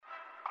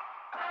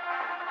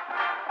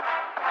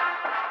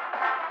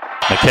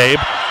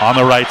McCabe on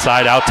the right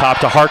side, out top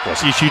to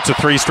Harkless. He shoots a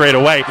three straight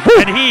away,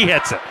 and he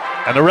hits it.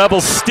 And the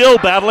Rebels still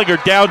battling, are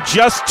down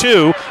just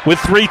 2 with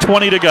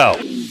 3:20 to go.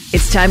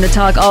 It's time to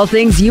talk all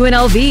things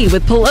UNLV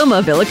with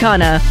Paloma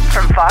Villicana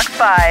from Fox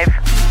 5.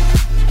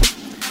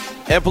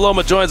 And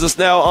Paloma joins us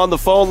now on the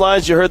phone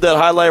lines. You heard that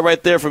highlight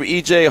right there from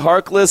E.J.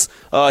 Harkless.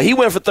 He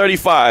went for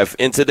 35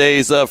 in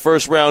today's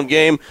first-round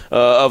game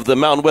of the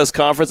Mountain West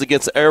Conference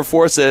against Air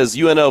Force as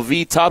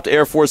UNLV topped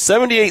Air Force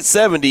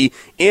 78-70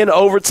 in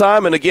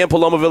overtime. And again,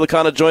 Paloma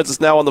Villicana joins us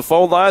now on the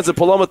phone lines. And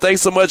Paloma,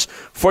 thanks so much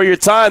for your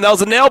time. That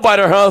was a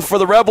nail-biter, for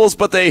the Rebels,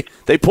 but they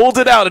pulled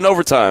it out in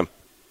overtime.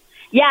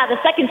 Yeah, the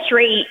second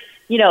straight,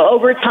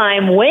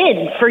 overtime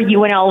win for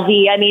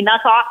UNLV. I mean,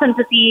 that's awesome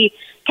to see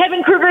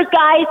Kevin Kruger's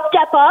guys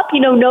step up.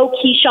 No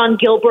Keyshawn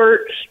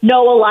Gilbert,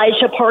 no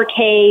Elijah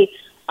Parquet.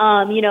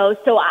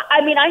 So,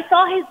 I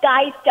saw his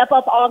guys step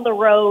up on the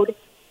road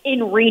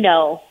in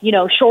Reno,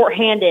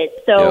 shorthanded.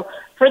 So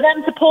for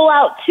them to pull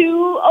out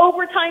 2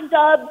 overtime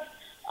dubs,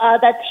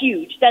 that's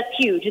huge. That's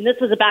huge. And this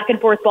was a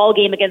back-and-forth ball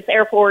game against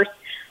Air Force,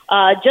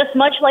 just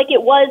much like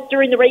it was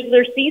during the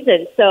regular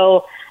season.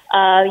 So,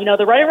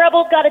 the Running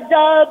Rebels got a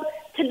dub.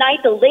 Tonight,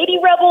 the Lady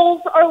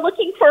Rebels are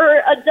looking for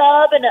a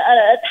dub and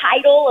a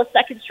title, a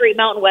second straight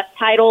Mountain West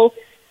title.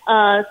 So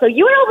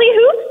UNLV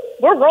hoops,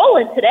 we're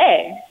rolling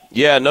today.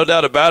 Yeah, no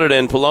doubt about it.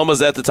 And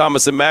Paloma's at the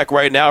Thomas & Mack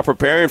right now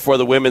preparing for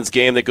the women's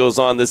game that goes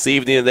on this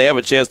evening. And they have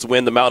a chance to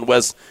win the Mountain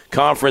West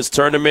Conference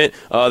tournament.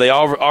 They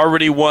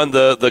already won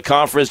the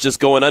conference,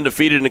 just going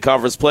undefeated in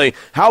conference play.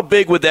 How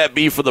big would that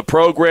be for the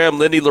program,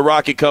 Lindy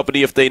LaRocque and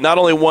company, if they not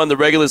only won the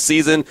regular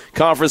season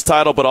conference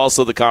title, but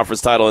also the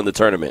conference title in the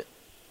tournament?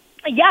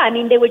 Yeah,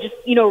 they would just,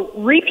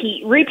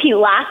 repeat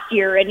last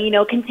year and,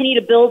 continue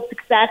to build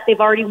success. They've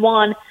already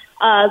won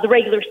the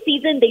regular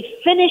season. They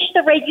finished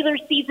the regular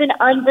season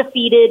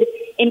undefeated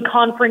in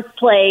conference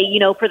play,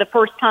 for the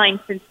first time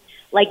since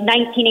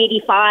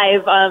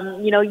 1985.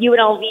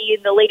 UNLV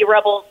and the Lady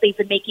Rebels, they've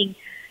been making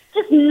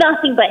just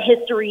nothing but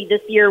history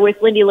this year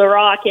with Lindy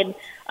LaRocque. And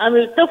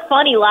it was so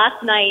funny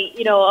last night,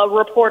 a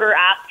reporter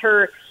asked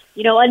her,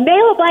 a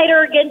nail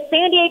biter against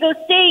San Diego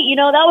State,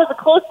 that was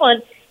a close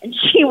one. And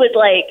she was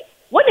like,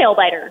 what nail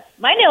biter?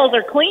 My nails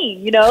are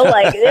clean, it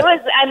was,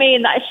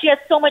 she has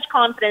so much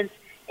confidence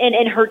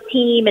in her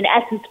team, and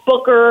Essence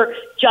Booker,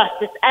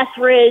 Justice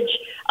Etheridge,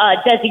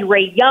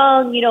 Desiree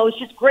Young. It's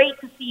just great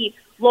to see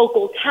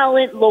local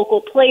talent,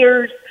 local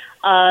players,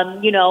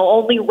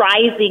 only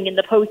rising in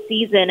the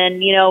postseason. And,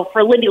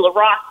 for Lindy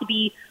LaRocque to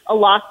be a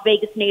Las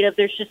Vegas native,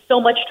 there's just so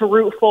much to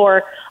root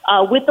for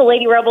with the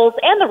Lady Rebels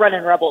and the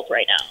Running Rebels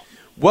right now.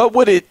 What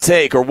would it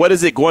take, or what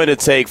is it going to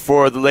take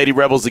for the Lady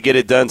Rebels to get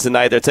it done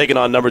tonight? They're taking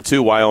on number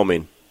 2,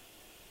 Wyoming.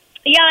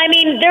 Yeah,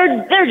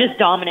 they're just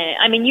dominant.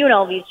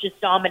 UNLV is just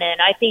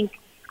dominant. I think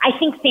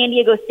San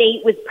Diego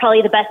State was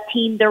probably the best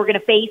team they were going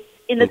to face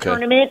in the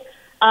tournament.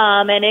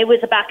 And it was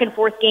a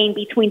back-and-forth game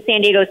between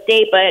San Diego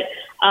State. But,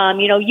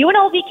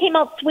 UNLV came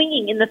out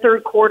swinging in the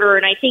third quarter,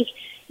 and I think,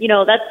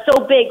 that's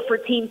so big for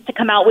teams to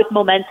come out with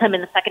momentum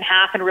in the second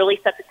half and really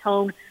set the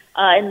tone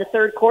in the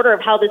third quarter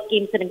of how this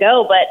game's going to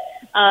go. But,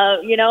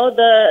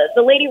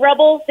 the Lady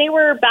Rebels, they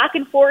were back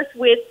and forth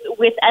with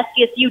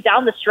SDSU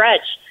down the stretch.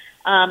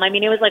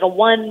 It was like a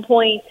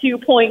 1-point,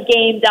 2-point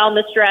game down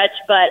the stretch.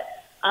 But,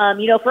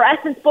 for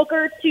Essence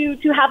Booker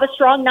to have a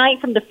strong night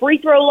from the free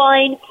throw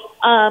line,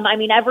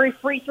 every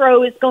free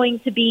throw is going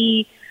to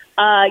be,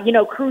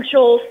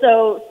 crucial.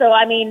 So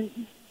Lindy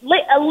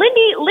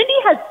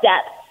has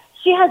depth.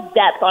 She has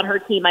depth on her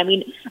team.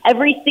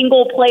 Every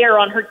single player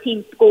on her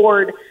team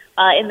scored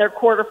in their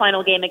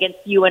quarterfinal game against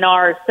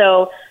UNR.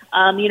 So,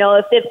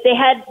 if they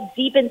head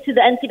deep into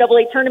the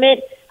NCAA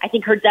tournament, I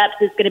think her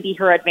depth is going to be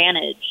her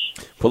advantage.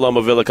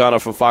 Paloma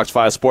Villicana from Fox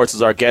 5 Sports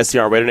is our guest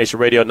here on Raider Nation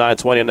Radio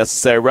 920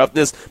 Unnecessary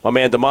Roughness. My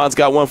man Damon's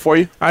got one for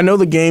you. I know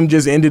the game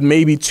just ended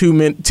maybe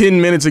 10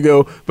 minutes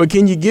ago, but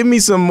can you give me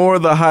some more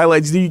of the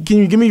highlights? Can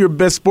you give me your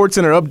best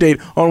SportsCenter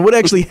update on what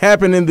actually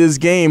happened in this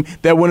game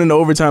that went into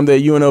overtime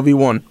that UNLV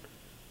won?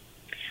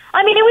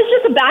 It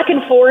was just a back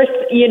and forth,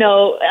 a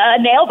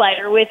nail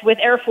biter with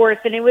Air Force,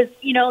 and it was,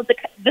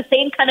 the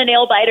same kind of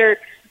nail biter,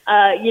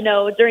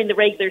 during the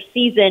regular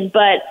season.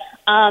 But,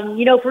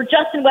 for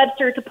Justin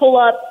Webster to pull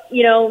up,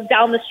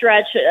 down the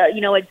stretch,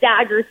 a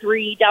dagger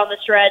 3 down the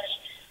stretch,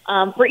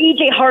 for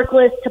E.J.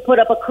 Harkless to put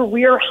up a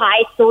career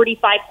high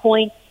 35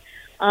 points.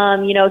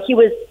 He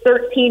was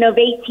 13 of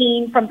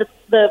 18 from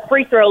the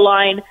free throw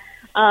line.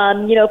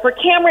 For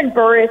Cameron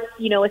Burris,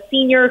 a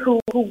senior who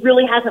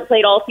really hasn't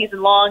played all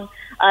season long,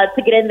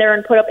 to get in there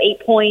and put up 8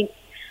 points.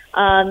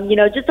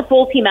 Just a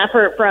full team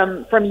effort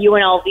from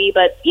UNLV.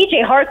 But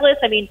E.J. Harkless,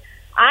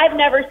 I've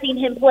never seen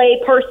him play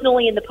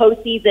personally in the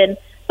postseason,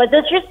 but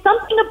there's just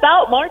something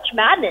about March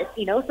Madness,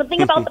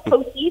 something about the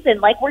postseason,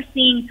 like we're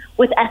seeing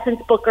with Essence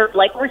Booker,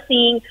 like we're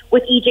seeing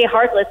with E.J.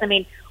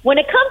 Harkless. When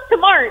it comes to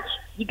March,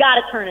 you got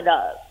to turn it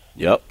up.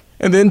 Yep.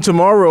 And then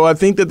tomorrow, I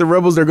think that the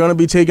Rebels are going to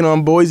be taking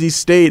on Boise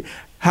State.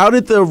 How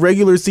did the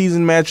regular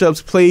season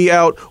matchups play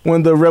out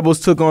when the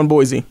Rebels took on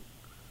Boise?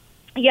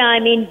 Yeah, I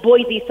mean,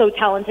 Boise's so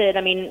talented.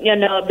 I mean,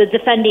 the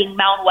defending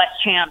Mountain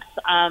West champs,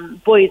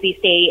 Boise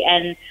State,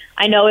 and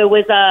I know it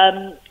was,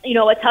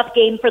 a tough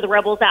game for the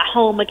Rebels at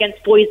home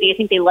against Boise. I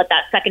think they let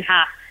that second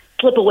half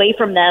slip away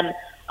from them.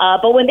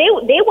 But when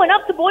they went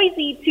up to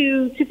Boise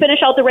to finish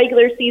out the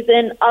regular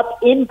season up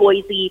in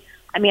Boise,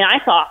 I mean,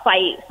 I saw a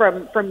fight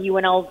from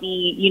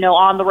UNLV,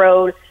 on the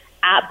road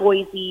at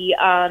Boise.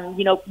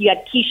 You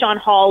had Keyshawn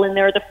Hall in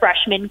there, the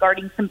freshman,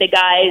 guarding some big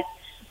guys.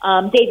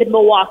 David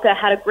Mowaka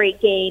had a great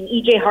game.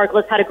 E.J.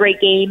 Harkless had a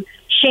great game.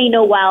 Shea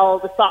Noel,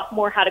 the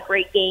sophomore, had a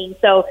great game.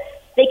 So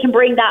they can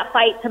bring that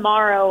fight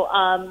tomorrow,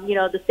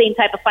 the same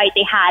type of fight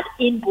they had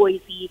in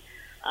Boise.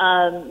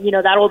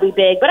 That will be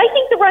big. But I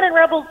think the Runnin'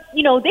 Rebels,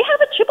 they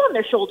have a chip on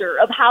their shoulder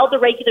of how the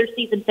regular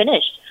season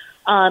finished.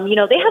 They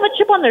have a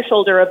chip on their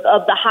shoulder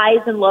of the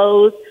highs and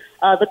lows,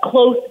 the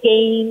close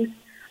games,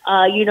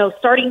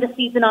 starting the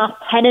season off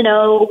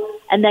 10-0,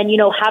 and then,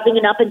 having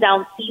an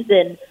up-and-down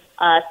season.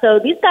 So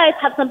these guys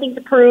have something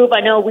to prove.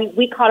 I know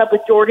we caught up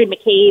with Jordan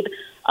McCabe,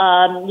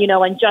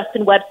 and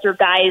Justin Webster,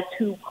 guys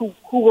who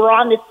were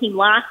on this team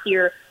last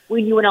year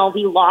when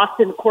UNLV lost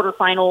in the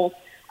quarterfinals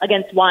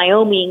against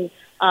Wyoming.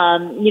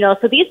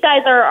 So these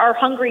guys are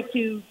hungry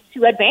to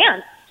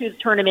advance to the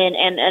tournament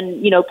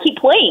and keep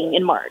playing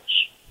in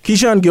March.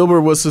 Keyshawn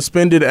Gilbert was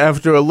suspended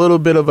after a little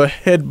bit of a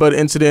headbutt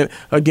incident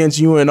against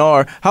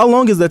UNR. How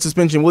long is that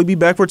suspension? Will he be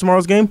back for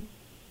tomorrow's game?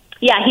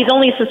 Yeah, he's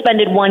only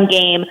suspended one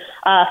game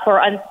for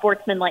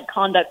unsportsmanlike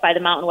conduct by the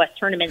Mountain West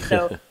tournament.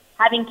 So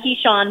having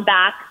Keyshawn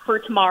back for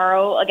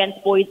tomorrow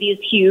against Boise is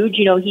huge.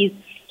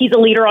 He's a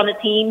leader on the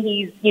team.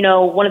 He's,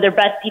 one of their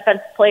best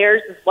defensive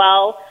players as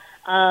well.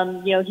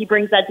 He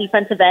brings that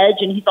defensive edge,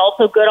 and he's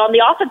also good on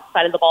the offensive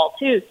side of the ball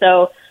too.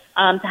 So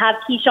to have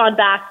Keyshawn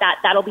back,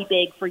 that'll be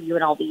big for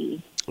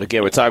UNLV.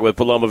 Again, we're talking with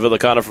Paloma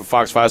Villicana from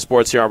Fox 5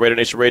 Sports here on Raider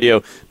Nation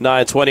Radio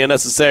 920.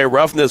 Unnecessary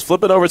Roughness.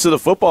 Flipping over to the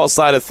football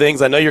side of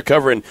things, I know you're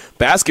covering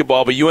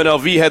basketball, but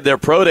UNLV had their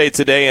pro day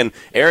today, and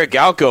Eric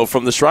Galko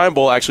from the Shrine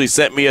Bowl actually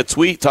sent me a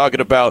tweet talking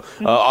about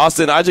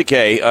Austin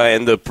Ajike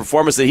and the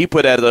performance that he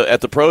put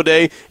at the pro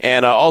day,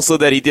 and also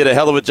that he did a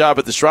hell of a job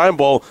at the Shrine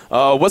Bowl.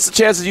 What's the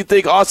chances you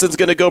think Austin's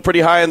going to go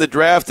pretty high in the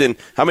draft, and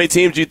how many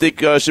teams do you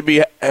think should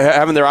be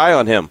having their eye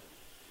on him?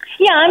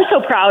 Yeah, I'm so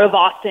proud of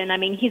Austin. I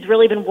mean, he's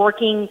really been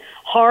working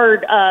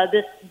hard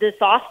this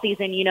off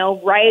season.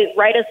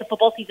 Right as the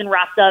football season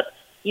wrapped up,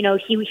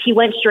 he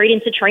went straight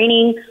into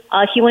training.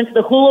 He went to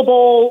the Hula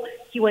Bowl.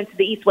 He went to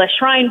the East West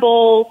Shrine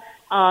Bowl.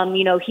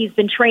 He's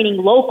been training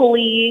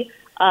locally.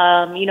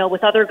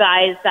 With other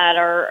guys that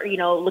are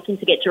looking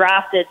to get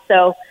drafted.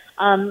 So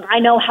I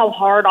know how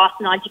hard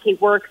Austin Ajike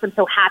works. I'm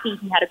so happy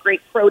he had a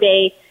great pro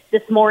day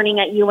this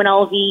morning at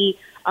UNLV.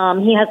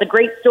 He has a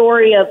great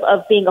story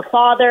of being a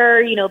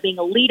father, being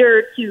a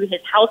leader to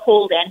his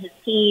household and his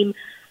team.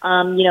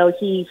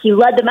 He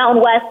led the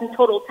Mountain West in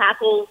total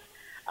tackles,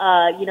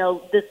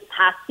 this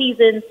past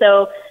season.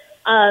 So,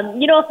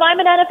 if I'm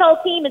an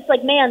NFL team, it's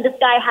like, man, this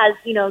guy has,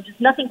 just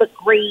nothing but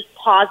great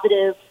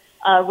positive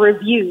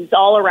reviews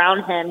all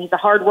around him. He's a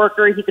hard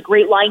worker. He's a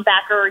great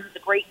linebacker. He's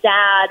a great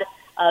dad,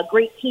 a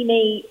great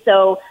teammate.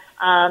 So,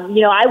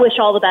 I wish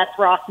all the best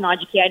for Austin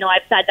Ajike. I know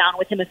I've sat down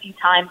with him a few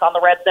times on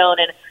the Red Zone,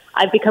 and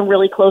I've become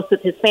really close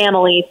with his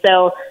family.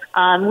 So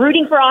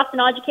rooting for Austin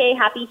Ajike,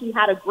 happy he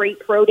had a great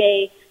pro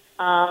day,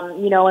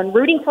 and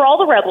rooting for all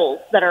the Rebels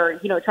that are,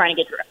 trying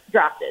to get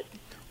drafted.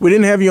 We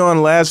didn't have you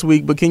on last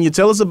week, but can you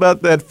tell us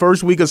about that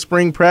first week of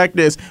spring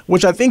practice,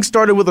 which I think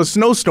started with a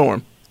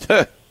snowstorm?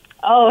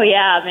 Oh,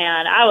 yeah,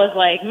 man. I was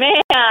like,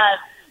 man,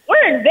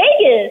 we're in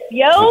Vegas,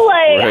 yo.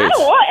 Like, right. I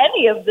don't want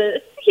any of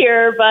this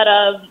here. But,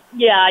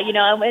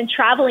 and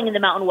traveling in the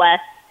Mountain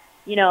West,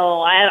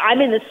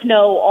 I'm in the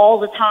snow all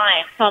the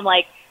time. So I'm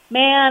like,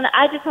 man,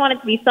 I just want it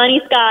to be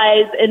sunny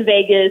skies in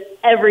Vegas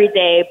every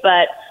day.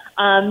 But,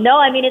 no,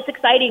 I mean, it's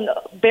exciting.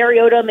 Barry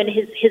Odom and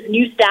his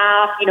new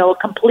staff, a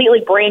completely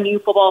brand new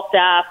football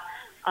staff,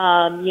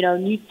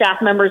 new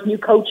staff members, new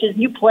coaches,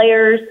 new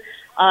players.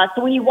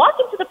 So when you walk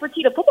into the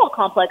Fertitta football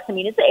complex, I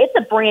mean, it's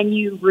a brand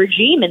new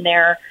regime in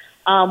there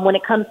when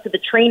it comes to the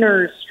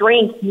trainers,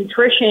 strength,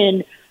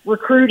 nutrition,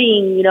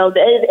 recruiting.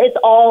 It's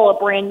all a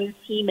brand new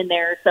team in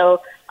there.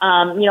 So,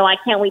 I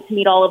can't wait to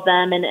meet all of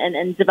them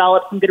and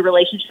develop some good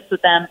relationships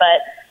with them.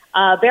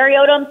 But Barry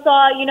Odom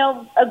saw,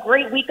 a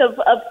great week of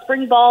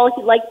spring ball.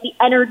 He liked the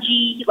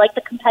energy. He liked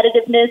the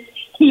competitiveness,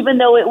 even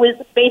though it was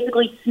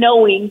basically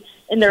snowing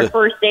in their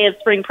first day of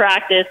spring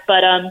practice.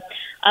 But it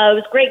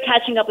was great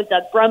catching up with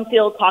Doug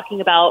Brumfield,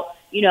 talking about,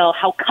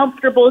 how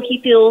comfortable he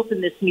feels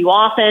in this new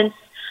offense.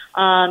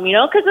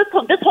 Because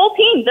this whole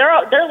team,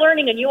 they're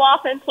learning a new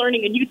offense,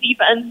 learning a new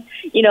defense,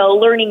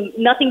 learning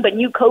nothing but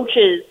new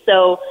coaches.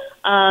 So,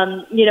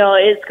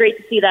 it's great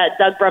to see that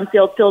Doug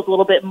Brumfield feels a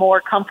little bit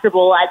more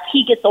comfortable as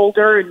he gets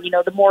older and,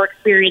 the more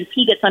experience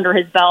he gets under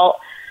his belt.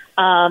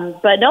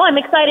 But no, I'm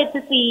excited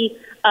to see,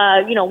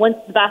 once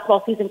the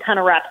basketball season kind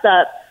of wraps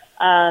up,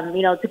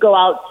 to go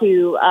out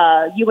to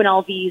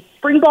UNLV's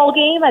spring ball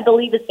game. I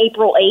believe it's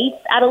April 8th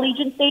at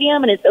Allegiant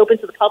Stadium, and it's open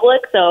to the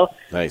public. So,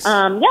 nice.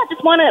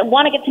 Just want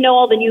to get to know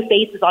all the new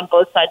faces on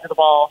both sides of the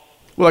ball.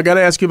 Well, I got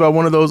to ask you about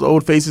one of those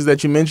old faces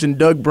that you mentioned,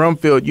 Doug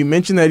Brumfield. You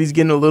mentioned that he's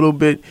getting a little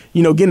bit,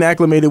 getting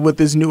acclimated with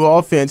this new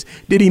offense.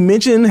 Did he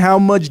mention how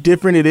much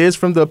different it is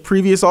from the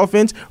previous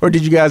offense, or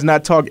did you guys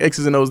not talk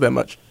X's and O's that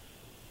much?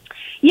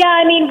 Yeah,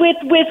 I mean,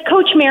 with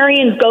Coach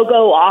Marion's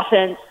go-go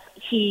offense,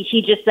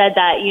 he just said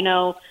that,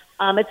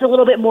 it's a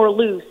little bit more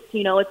loose.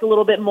 It's a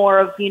little bit more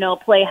of,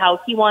 play how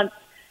he wants,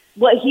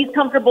 what he's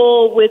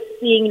comfortable with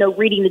seeing,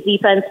 reading the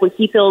defense, what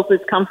he feels is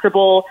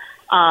comfortable.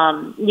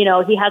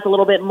 He has a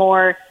little bit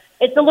more.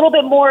 It's a little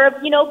bit more of,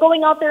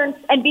 going out there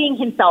and being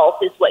himself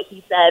is what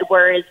he said.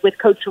 Whereas with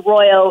Coach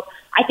Arroyo,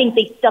 I think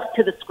they stuck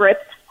to the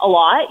script a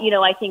lot.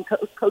 I think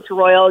Coach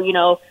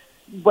Arroyo,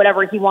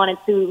 whatever he wanted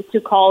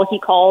to call, he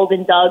called,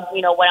 and Doug,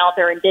 went out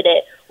there and did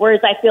it. Whereas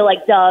I feel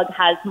like Doug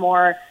has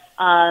more,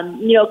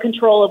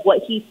 control of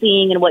what he's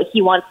seeing and what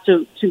he wants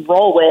to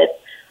roll with.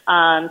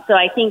 So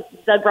I think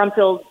Doug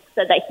Brumfield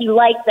said that he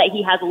likes that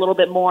he has a little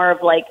bit more of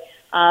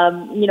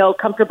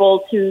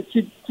comfortable to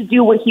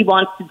do what he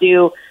wants to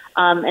do.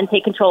 And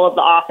take control of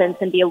the offense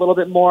and be a little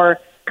bit more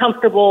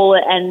comfortable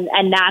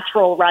and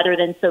natural rather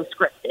than so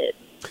scripted.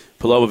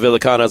 Paloma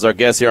Villicana is our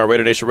guest here on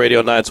Radio Nation Radio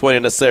 920.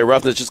 And Necessary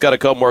Roughness, just got a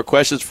couple more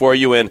questions for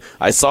you. And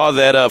I saw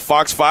that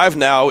Fox 5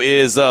 now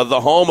is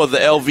the home of the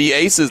LV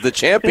Aces, the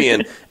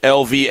champion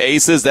LV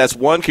Aces. That's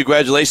one.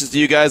 Congratulations to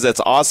you guys. That's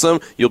awesome.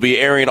 You'll be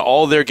airing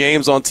all their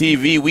games on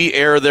TV. We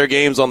air their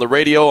games on the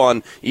radio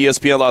on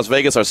ESPN Las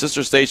Vegas, our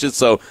sister station.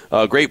 So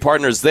great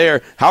partners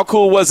there. How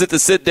cool was it to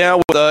sit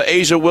down with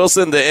A'ja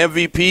Wilson, the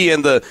MVP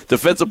and the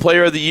Defensive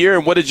Player of the Year?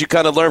 And what did you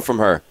kind of learn from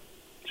her?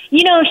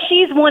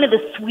 She's one of the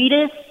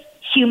sweetest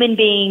human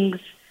beings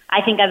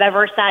I think I've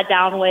ever sat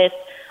down with.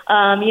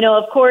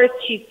 Of course,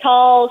 she's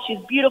tall, she's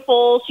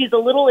beautiful, she's a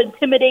little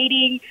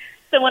intimidating.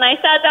 So when I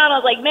sat down, I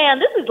was like, man,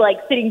 this is like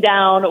sitting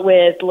down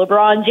with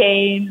LeBron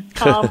James,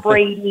 Tom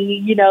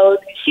Brady,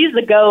 she's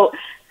the GOAT.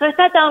 So I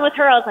sat down with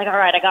her. I was like, all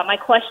right, I got my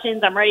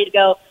questions. I'm ready to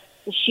go.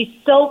 She's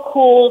so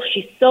cool.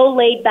 She's so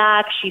laid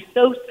back. She's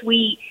so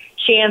sweet.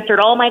 She answered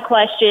all my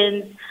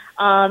questions.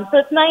 So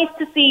it's nice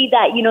to see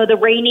that, the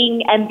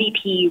reigning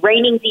MVP,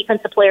 reigning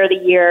Defensive Player of the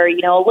Year,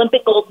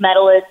 Olympic gold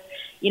medalist,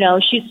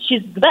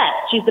 she's the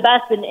best. She's the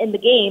best in the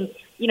game.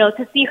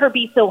 To see her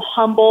be so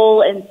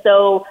humble and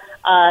so,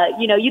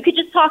 you could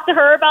just talk to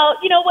her about,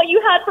 what you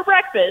had for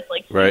breakfast.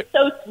 Like, she's right.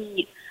 So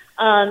sweet.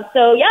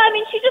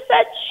 She just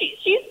said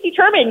she's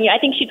determined. I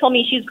think she told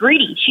me she's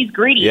greedy. She's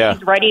greedy. Yeah.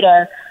 She's ready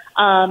to,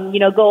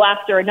 go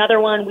after another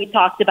one. We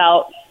talked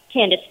about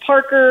Candace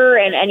Parker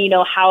and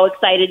how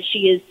excited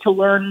she is to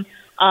learn,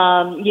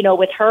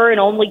 with her and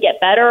only get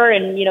better.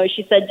 And,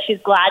 she said she's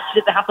glad she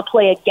doesn't have to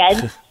play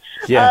against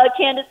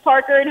Candace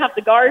Parker and have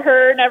to guard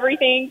her and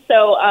everything.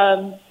 So,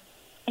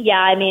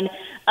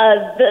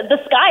 the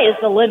sky is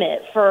the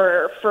limit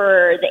for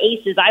the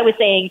Aces. I was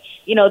saying,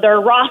 their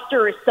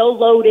roster is so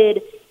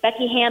loaded.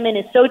 Becky Hammon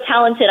is so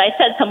talented. I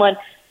said someone,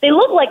 they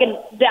look like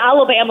the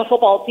Alabama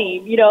football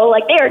team, they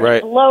are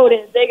just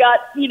loaded. They got,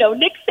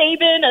 Nick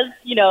Saban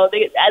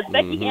as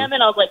Becky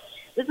Hammon. I was like,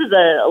 this is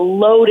a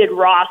loaded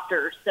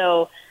roster.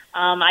 So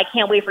I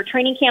can't wait for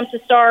training camp to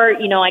start.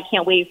 I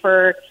can't wait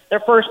for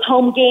their first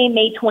home game,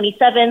 May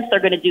 27th. They're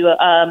going to do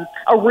a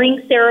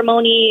ring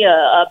ceremony,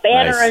 a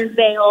banner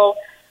unveil.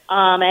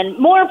 And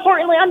more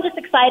importantly, I'm just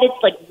excited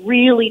to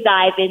really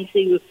dive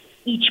into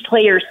each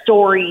player's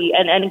story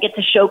and get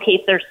to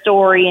showcase their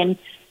story and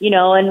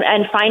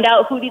find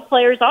out who these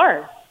players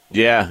are.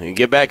 Yeah, and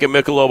get back in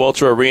Michelob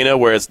Ultra Arena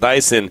where it's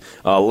nice and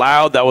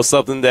loud. That was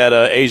something that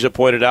A'ja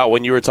pointed out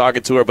when you were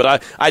talking to her.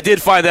 But I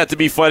did find that to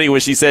be funny when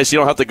she said she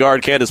don't have to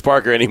guard Candace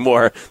Parker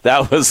anymore.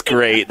 That was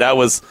great. That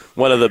was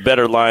one of the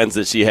better lines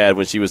that she had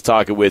when she was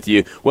talking with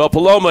you. Well,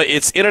 Paloma,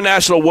 it's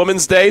International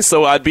Women's Day,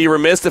 so I'd be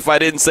remiss if I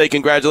didn't say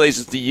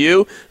congratulations to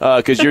you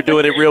because you're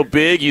doing it real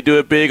big. You do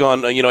it big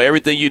on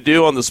everything you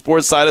do on the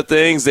sports side of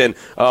things, and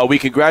we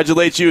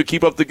congratulate you.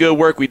 Keep up the good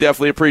work. We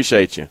definitely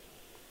appreciate you.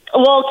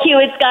 Well, Q,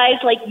 it's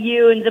guys like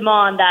you and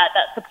Damon that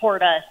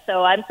support us.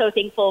 So I'm so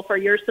thankful for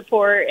your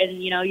support,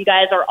 and, you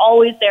guys are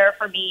always there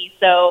for me.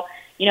 So,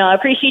 I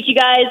appreciate you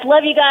guys.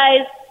 Love you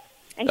guys.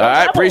 All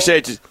right,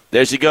 appreciate you.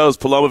 There she goes,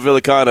 Paloma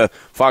Villicana,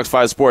 Fox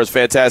 5 Sports.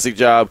 Fantastic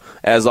job,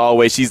 as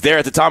always. She's there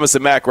at the Thomas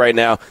 & Mack right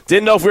now.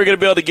 Didn't know if we were going to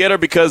be able to get her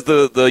because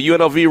the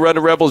UNLV Run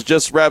the Rebels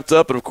just wrapped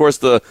up. And, of course,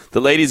 the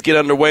ladies get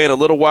underway in a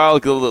little while, a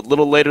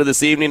little later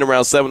this evening,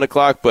 around 7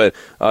 o'clock. But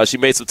she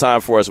made some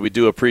time for us. We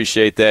do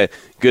appreciate that.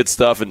 Good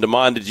stuff. And,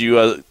 Damon, did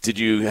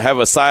you have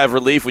a sigh of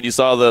relief when you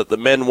saw the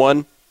men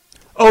won?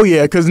 Oh,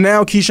 yeah, because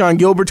now Keyshawn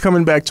Gilbert's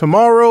coming back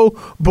tomorrow.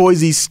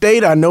 Boise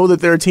State, I know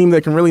that they're a team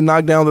that can really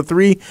knock down the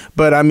three,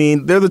 but,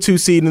 they're the 2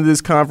 seed in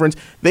this conference.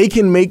 They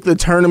can make the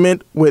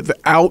tournament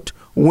without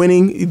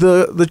winning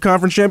the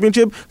conference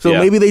championship, so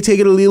maybe they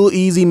take it a little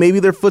easy. Maybe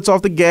their foot's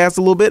off the gas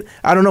a little bit.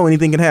 I don't know.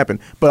 Anything can happen.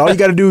 But all you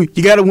got to do,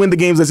 you got to win the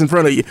games that's in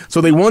front of you.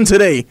 So they won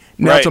today.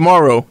 Now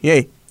tomorrow,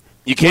 yay.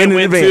 You can't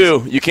win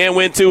two. You can't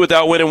win two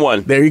without winning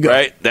one. There you go.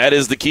 Right? That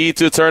is the key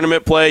to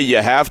tournament play. You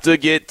have to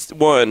get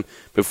one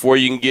before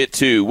you can get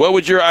two. What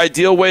would your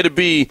ideal way to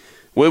be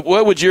What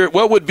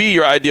would be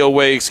your ideal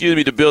way,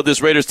 to build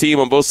this Raiders team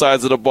on both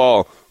sides of the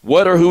ball?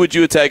 What or who would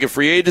you attack in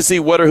free agency?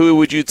 What or who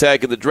would you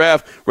attack in the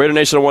draft? Raider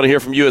Nation, I want to hear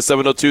from you at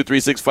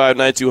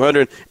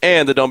 702-365-9200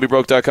 and the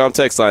don'tbebroke.com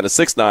text line at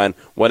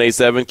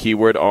 69187,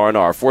 keyword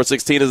R&R.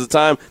 4:16 is the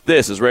time.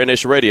 This is Raider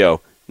Nation Radio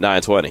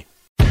 920.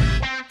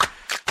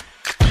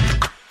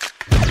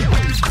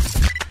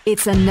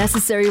 It's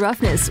Unnecessary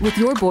Roughness with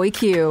your boy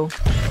Q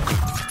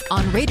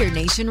on Raider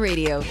Nation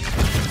Radio.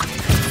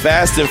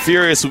 Fast and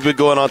Furious, we've been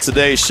going on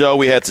today's show.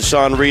 We had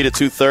Tashawn Reed at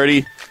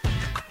 2:30.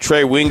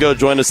 Trey Wingo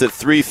joined us at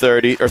 3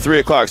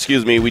 o'clock,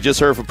 We just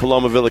heard from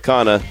Paloma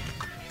Villicana,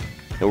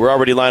 and we're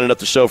already lining up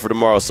the show for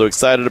tomorrow. So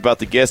excited about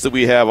the guests that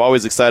we have.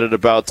 Always excited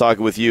about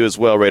talking with you as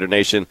well, Raider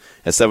Nation,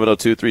 at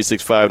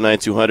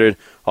 702-365-9200.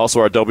 Also,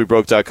 our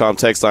don'tbebroke.com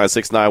text line,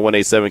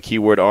 69187,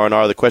 keyword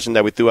R&R. The question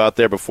that we threw out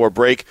there before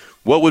break,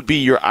 what would be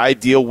your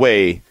ideal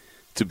way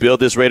to build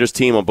this Raiders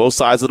team on both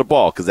sides of the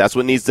ball? Because that's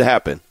what needs to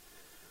happen.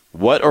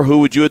 What or who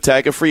would you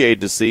attack in free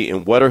agency,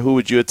 and what or who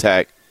would you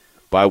attack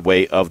by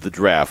way of the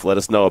draft? Let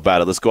us know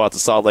about it. Let's go out to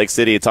Salt Lake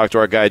City and talk to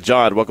our guy,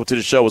 John. Welcome to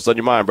the show. What's on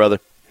your mind,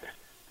 brother?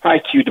 Hi,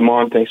 Q.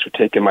 DeMond. Thanks for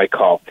taking my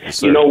call. Yes,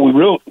 sir.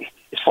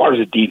 As far as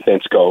the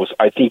defense goes,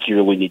 I think you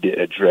really need to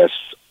address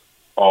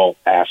all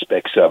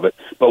aspects of it.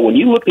 But when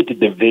you look at the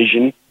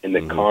division and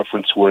the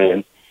conference we're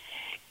in,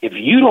 if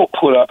you don't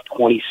put up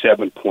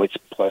 27 points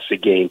plus a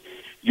game,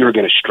 you're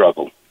going to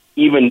struggle,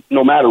 even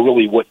no matter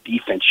really what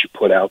defense you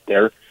put out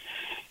there.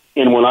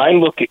 And when I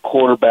look at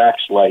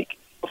quarterbacks like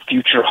a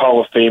future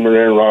Hall of Famer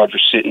Aaron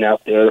Rodgers sitting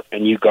out there,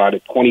 and you got a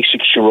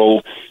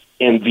 26-year-old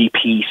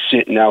MVP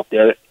sitting out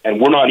there,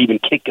 and we're not even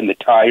kicking the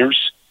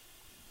tires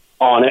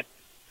on it,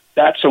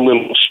 that's a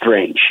little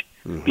strange.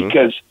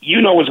 Because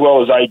you know as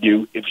well as I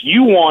do, if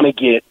you want to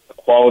get a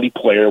quality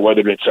player,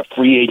 whether it's a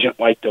free agent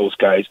like those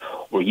guys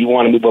or you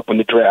want to move up in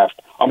the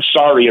draft, I'm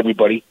sorry,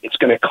 everybody, it's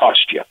going to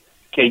cost you.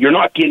 Okay, you're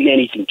not getting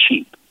anything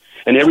cheap.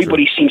 And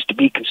everybody seems to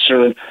be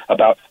concerned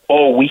about,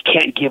 we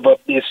can't give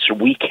up this or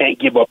we can't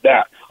give up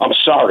that. I'm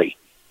sorry.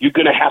 You're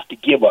going to have to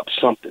give up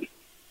something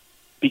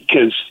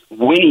because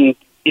winning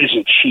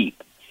isn't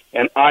cheap.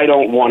 And I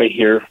don't want to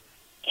hear,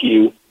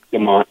 Q,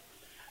 Lamont,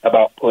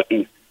 about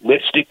putting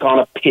lipstick on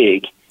a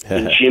pig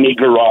and Jimmy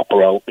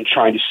Garoppolo and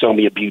trying to sell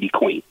me a beauty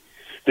queen.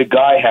 The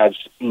guy has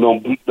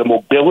the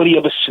mobility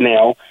of a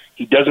snail.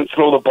 He doesn't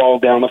throw the ball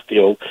down the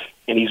field,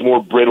 and he's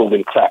more brittle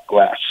than cracked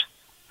glass.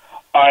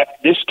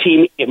 This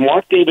team, if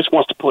Mark Davis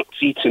wants to put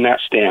seats in that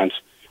stands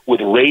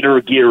with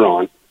Raider gear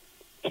on,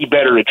 he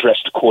better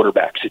address the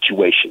quarterback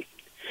situation.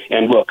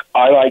 And look,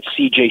 I like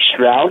C.J.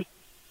 Stroud.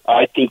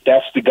 I think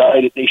that's the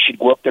guy that they should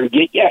go up there and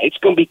get. Yeah, it's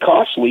going to be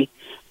costly,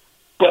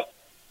 but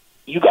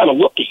you got to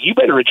look at. You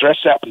better address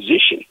that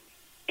position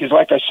because,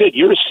 like I said,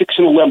 you're a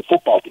 6-11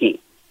 football team.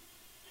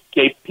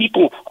 Okay,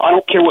 people. I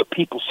don't care what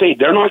people say;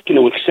 they're not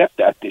going to accept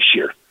that this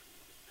year.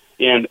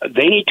 And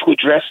they need to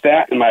address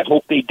that, and I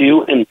hope they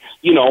do. And,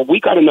 we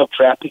got enough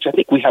draft picks. I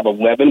think we have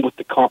 11 with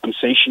the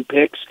compensation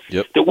picks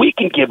that we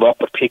can give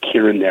up a pick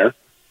here and there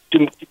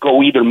to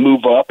go either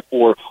move up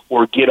or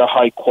get a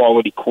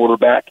high-quality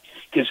quarterback.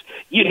 Because,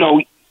 you're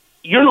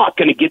not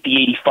going to get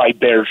the 85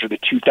 Bears or the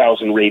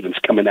 2,000 Ravens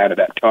coming out of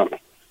that tunnel.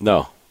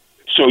 No.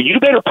 So you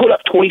better put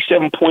up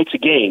 27 points a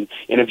game.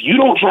 And if you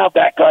don't have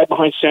that guy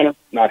behind center,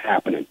 not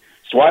happening.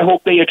 So I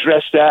hope they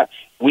address that.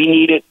 We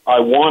need it. I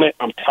want it.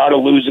 I'm tired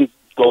of losing.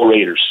 Go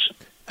Raiders.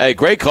 Hey,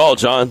 great call,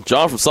 John.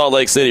 John from Salt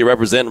Lake City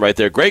representing right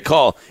there. Great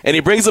call. And he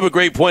brings up a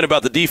great point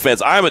about the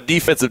defense. I'm a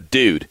defensive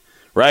dude,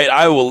 right?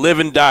 I will live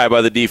and die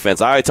by the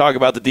defense. I talk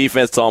about the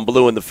defense till I'm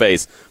blue in the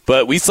face.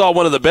 But we saw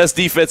one of the best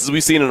defenses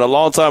we've seen in a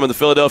long time in the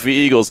Philadelphia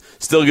Eagles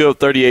still give up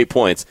 38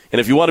 points. And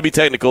if you want to be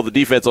technical, the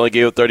defense only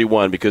gave up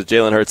 31 because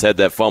Jalen Hurts had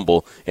that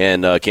fumble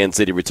and Kansas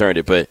City returned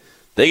it. But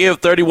they gave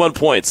up 31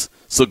 points.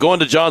 So going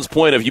to John's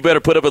point of you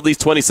better put up at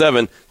least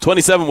 27,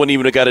 27 wouldn't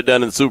even have got it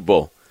done in the Super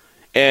Bowl.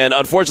 And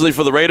unfortunately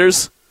for the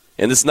Raiders,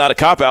 and this is not a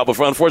cop-out, but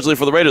unfortunately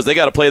for the Raiders, they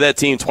got to play that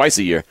team twice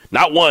a year,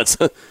 not once.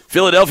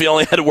 Philadelphia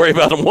only had to worry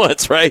about them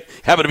once, right?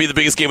 Happened to be the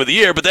biggest game of the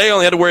year, but they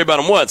only had to worry about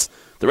them once.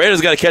 The Raiders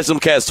got to catch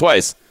them cats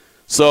twice.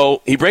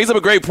 So he brings up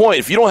a great point.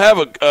 If you don't have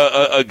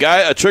a guy,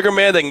 a trigger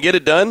man that can get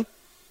it done,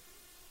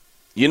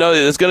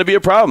 it's going to be a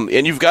problem.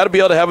 And you've got to be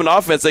able to have an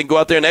offense that can go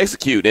out there and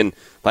execute. And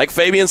like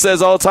Fabian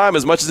says all the time,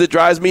 as much as it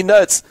drives me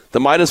nuts, the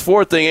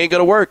 -4 thing ain't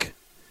going to work,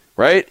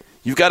 right?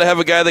 You've got to have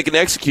a guy that can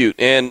execute.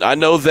 And I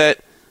know that,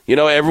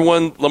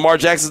 Lamar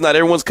Jackson's not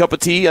everyone's cup of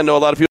tea. I know a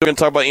lot of people are going to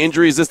talk about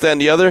injuries, this, that, and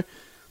the other.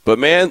 But,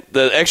 man,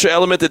 the extra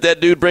element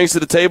that dude brings to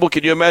the table,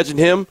 can you imagine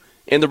him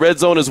in the red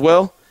zone as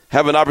well?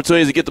 Having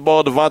opportunities to get the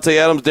ball to Devontae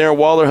Adams, Darren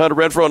Waller, Hunter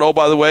Renfrow, and,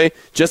 by the way,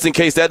 just in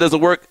case that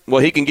doesn't work,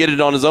 well, he can get it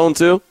on his own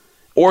too.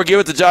 Or give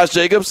it to Josh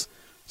Jacobs,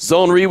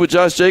 zone read with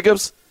Josh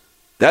Jacobs.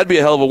 That'd be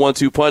a hell of a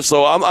 1-2 punch.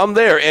 So I'm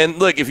there. And,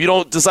 look, if you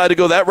don't decide to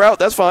go that route,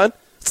 that's fine.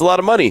 It's a lot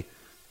of money.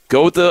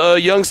 Go with the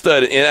young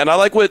stud. And I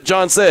like what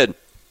John said.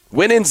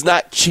 Winning's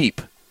not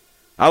cheap.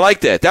 I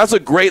like that. That's a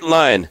great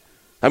line.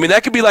 I mean,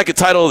 that could be like a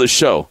title of the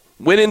show.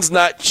 Winning's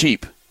not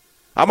cheap.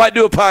 I might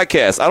do a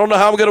podcast. I don't know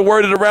how I'm going to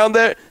word it around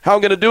that, how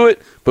I'm going to do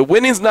it, but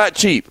winning's not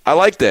cheap. I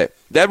like that.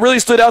 That really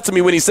stood out to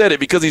me when he said it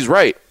because he's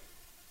right.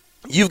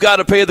 You've got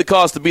to pay the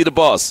cost to be the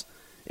boss.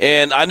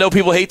 And I know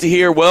people hate to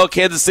hear, well,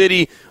 Kansas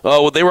City,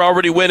 they were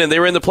already winning. They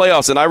were in the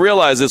playoffs. And I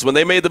realized this when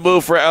they made the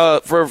move for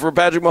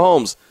Patrick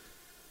Mahomes.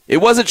 It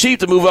wasn't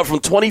cheap to move up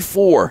from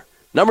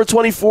number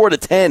 24 to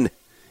 10.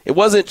 It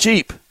wasn't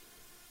cheap.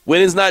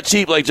 Winning's not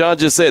cheap, like John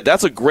just said.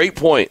 That's a great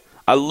point.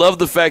 I love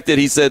the fact that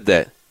he said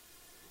that.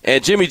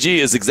 And Jimmy G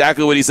is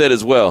exactly what he said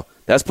as well.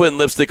 That's putting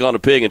lipstick on a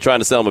pig and trying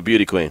to sell him a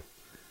beauty queen.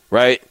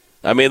 Right?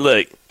 I mean,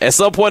 look, at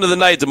some point of the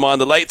night, Damon,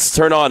 the lights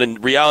turn on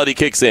and reality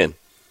kicks in.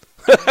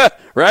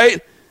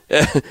 Right?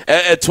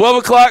 At 12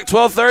 o'clock,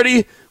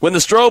 12:30, when the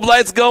strobe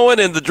light's going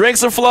and the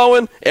drinks are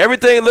flowing,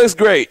 everything looks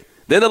great.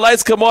 Then the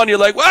lights come on, you're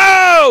like,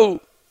 whoa!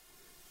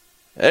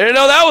 I didn't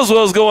know that was what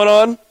was going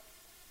on.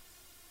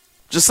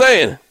 Just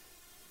saying.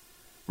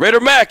 Raider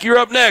Mac, you're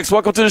up next.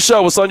 Welcome to the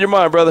show. What's on your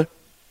mind, brother?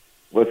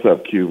 What's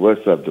up, Q?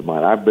 What's up,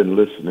 Damon? I've been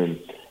listening.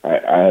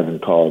 I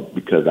haven't called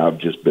because I've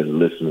just been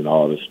listening to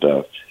all the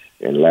stuff.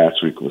 And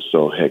last week was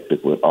so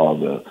hectic with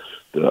all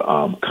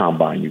the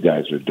combine you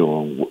guys are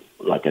doing.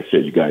 Like I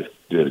said, you guys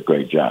did a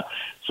great job.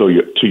 So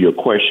to your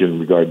question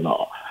regarding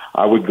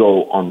I would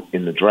go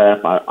in the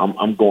draft.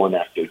 I'm going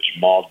after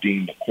Jamal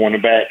Dean, the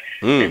cornerback,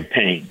 and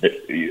Payne,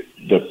 the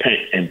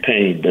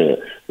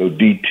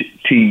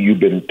DT you've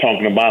been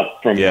talking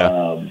about from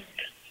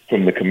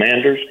the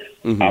Commanders.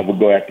 Mm-hmm. I would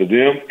go after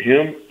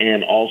him,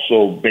 and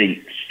also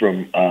Bates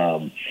from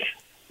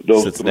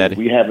those. Cincinnati.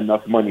 We have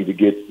enough money to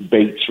get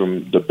Bates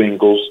from the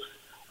Bengals.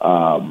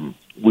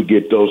 We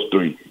get those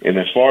three. And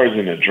as far as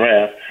in the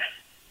draft,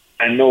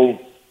 I know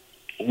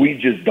we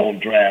just don't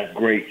draft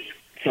great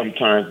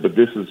sometimes, but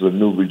this is a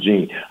new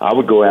regime. I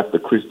would go after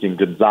Christian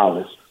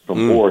Gonzalez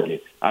from Oregon.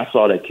 I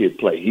saw that kid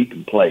play. He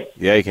can play.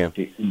 Yeah, he can.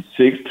 He's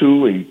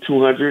 6'2", he's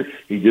 200.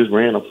 He just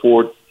ran a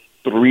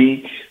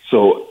 4.3.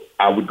 So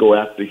I would go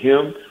after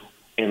him.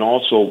 And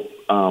also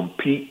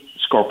Pete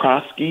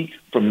Skorkowski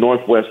from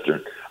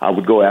Northwestern. I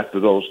would go after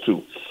those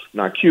two.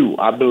 Now, Q,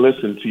 I've been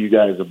listening to you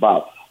guys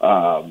about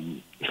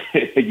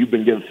you've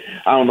been getting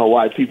 – I don't know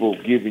why people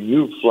giving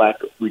you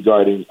flack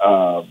regarding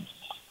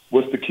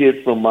what's the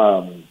kid from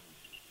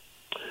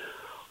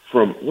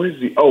where is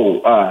he?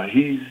 Oh,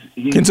 he's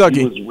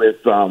Kentucky. He was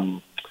with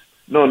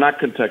no, not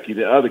Kentucky.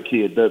 The other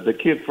kid, the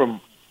kid from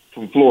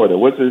Florida.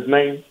 What's his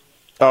name?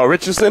 Oh,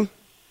 Richardson.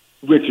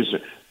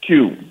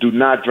 Q, do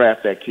not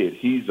draft that kid.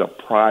 He's a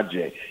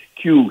project.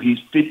 Q, he's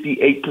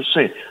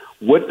 58%.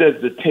 What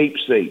does the tape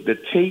say? The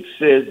tape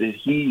says that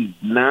he's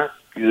not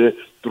good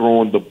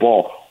throwing the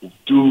ball.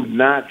 Do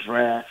not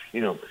draft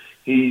him.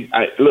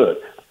 Look,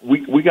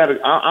 we got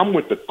to. I'm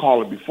with the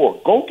caller before.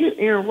 Go get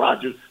Aaron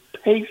Rodgers.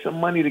 Pay some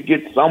money to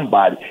get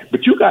somebody,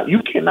 but you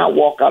cannot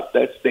walk out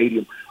that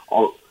stadium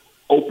on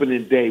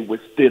opening day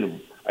with Stidham.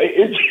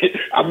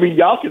 I mean,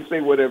 y'all can say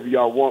whatever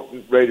y'all want,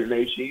 Raider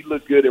Nation. He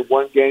looked good in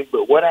one game,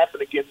 but what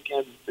happened against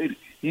Kansas City?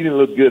 He didn't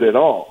look good at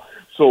all.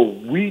 So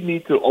we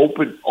need to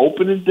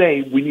opening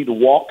day. We need to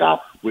walk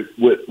out with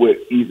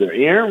either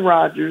Aaron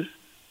Rodgers.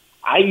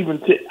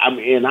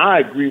 And I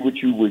agree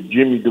with you with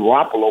Jimmy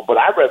Garoppolo, but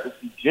I'd rather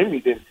see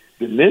Jimmy than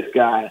this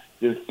guy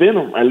than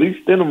Stidham. At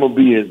least Stidham will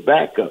be his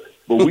backup.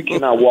 But we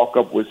cannot walk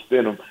up with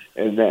Stidham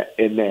and that.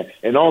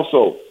 And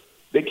also,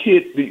 the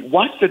kid,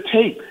 watch the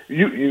tape.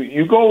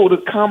 You go to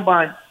the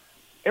combine,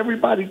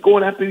 everybody's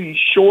going after these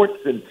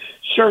shorts and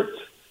shirts.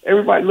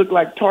 Everybody look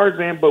like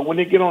Tarzan, but when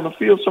they get on the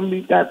field, some of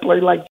these guys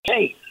play like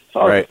Jane.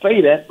 Sorry to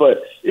say that,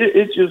 but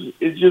it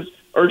just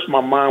irks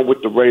my mind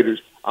with the Raiders.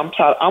 I'm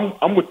tired.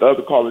 I'm with the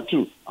other caller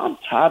too. I'm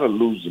tired of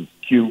losing.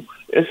 Q.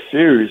 It's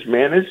serious,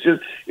 man. It's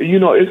just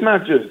it's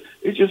not just.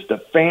 It's just the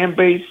fan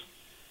base.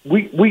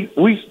 We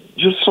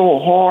just so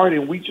hard,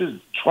 and we just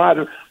try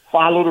to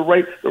follow the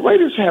Raiders. The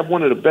Raiders have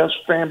one of the best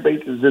fan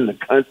bases in the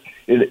country,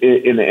 in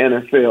the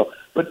NFL.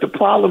 But the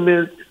problem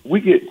is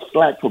we get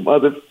slack from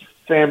other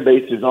fan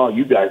bases. Oh,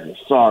 you guys are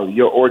sorry.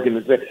 Your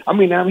organization. I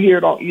mean, I'm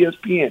here on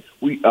ESPN.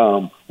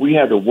 We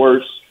have the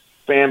worst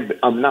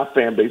not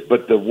fan base,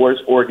 but the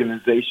worst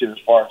organization as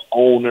far as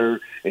owner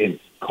and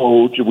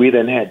coach. We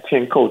done had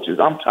 10 coaches.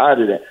 I'm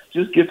tired of that.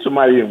 Just get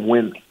somebody and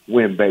win,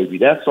 baby.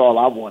 That's all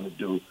I want to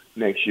do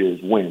next year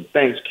is win.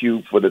 Thanks,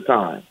 Q, for the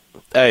time.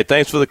 Hey,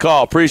 thanks for the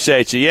call.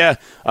 Appreciate you. Yeah,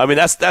 I mean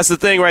that's the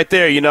thing right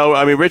there.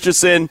 I mean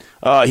Richardson,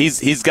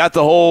 he's got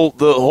the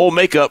whole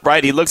makeup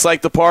right. He looks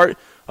like the part.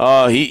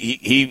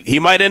 He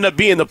might end up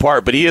being the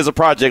part, but he is a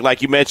project,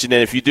 like you mentioned.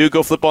 And if you do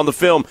go flip on the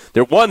film,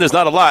 there's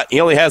not a lot. He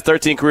only has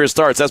 13 career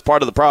starts. That's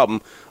part of the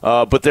problem.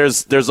 But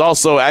there's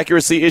also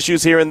accuracy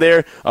issues here and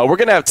there. We're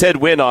going to have Ted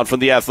Wynn on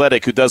from The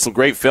Athletic, who does some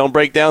great film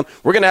breakdown.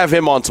 We're going to have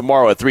him on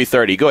tomorrow at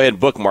 3:30. Go ahead and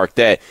bookmark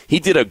that. He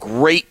did a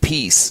great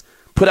piece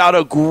put out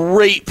a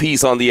great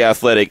piece on The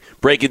Athletic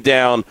breaking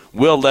down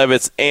Will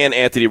Levis and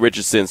Anthony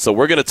Richardson. So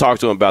we're going to talk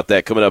to him about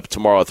that coming up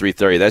tomorrow at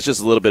 3:30. That's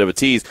just a little bit of a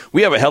tease.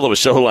 We have a hell of a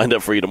show lined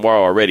up for you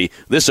tomorrow already.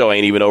 This show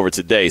ain't even over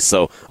today.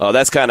 So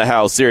that's kind of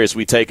how serious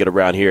we take it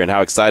around here and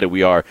how excited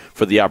we are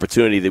for the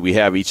opportunity that we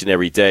have each and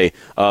every day.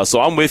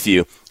 So I'm with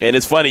you. And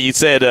it's funny, you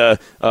said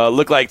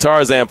look like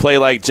Tarzan, play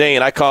like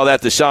Jane. I call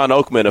that the Sean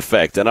Oakman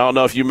effect. And I don't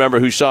know if you remember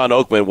who Sean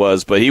Oakman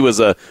was, but he was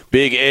a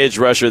big edge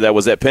rusher that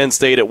was at Penn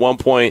State at one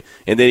point,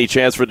 and then he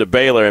transferred to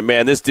Baylor. And,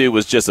 man, this dude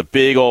was just a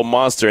big old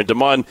monster. And,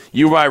 Damon,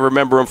 you might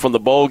remember him from the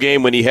bowl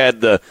game when he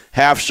had the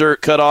half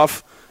shirt cut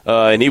off.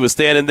 And he was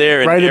standing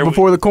there. And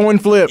before the coin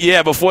flip.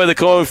 Yeah, before the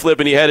coin flip,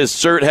 and he had his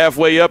shirt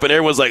halfway up, and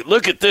everyone's like,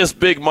 look at this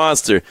big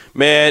monster.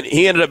 Man,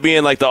 he ended up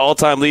being like the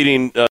all-time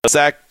leading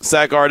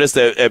sack artist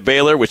at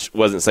Baylor, which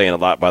wasn't saying a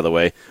lot, by the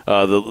way.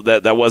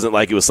 That wasn't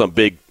like it was some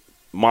big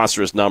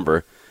monstrous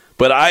number.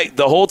 But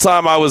the whole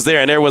time I was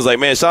there, and everyone's like,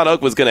 man, Sean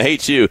Oakman's going to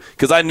hate you,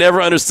 because I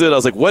never understood. I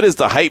was like, what is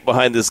the hype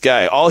behind this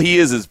guy? All he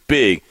is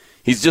big.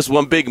 He's just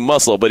one big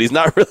muscle, but he's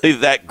not really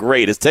that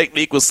great. His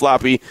technique was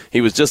sloppy.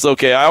 He was just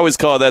okay. I always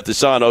call that the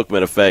Sean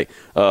Oakman effect.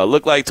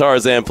 Look like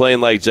Tarzan,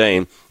 playing like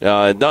Jane.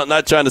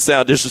 Not trying to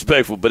sound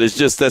disrespectful, but that's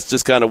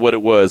just kind of what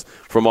it was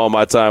from all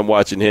my time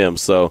watching him.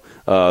 So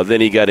then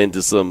he got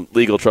into some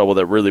legal trouble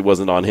that really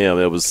wasn't on him.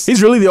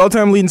 He's really the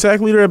all-time leading sack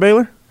leader at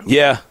Baylor?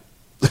 Yeah.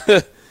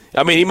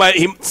 I mean,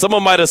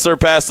 someone might have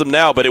surpassed him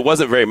now, but it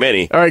wasn't very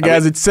many. All right,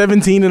 guys, it's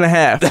 17 and a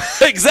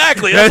half.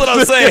 Exactly. That's what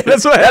I'm saying.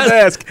 That's what I had to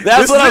ask.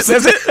 That's what I'm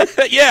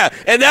saying. Yeah,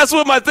 and that's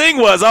what my thing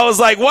was. I was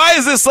like, why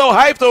is this so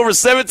hyped over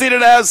 17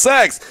 and a half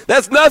sacks?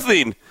 That's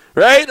nothing,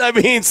 right? I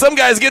mean, some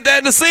guys get that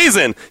in the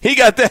season. He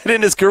got that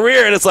in his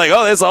career, and it's like,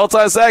 oh, that's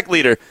all-time sack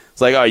leader. It's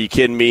like, oh, are you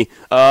kidding me?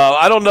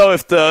 I don't know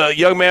if the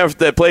young man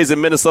that plays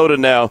in Minnesota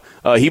now,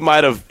 he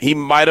might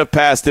have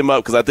passed him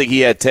up because I think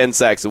he had 10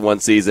 sacks in one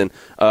season.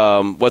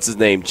 What's his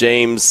name?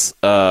 James.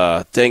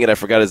 Dang it, I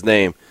forgot his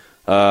name.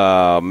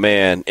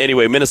 Man.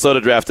 Anyway, Minnesota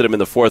drafted him in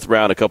the 4th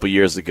round a couple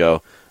years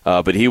ago.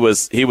 But he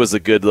was a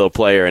good little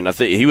player, and I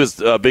think he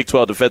was Big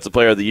 12 Defensive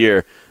Player of the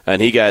Year,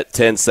 and he got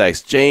 10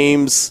 sacks.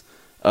 James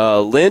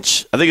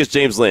Lynch. I think it's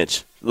James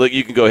Lynch. Look,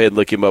 you can go ahead and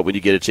look him up when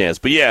you get a chance.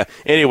 But, yeah,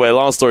 anyway,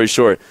 long story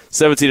short,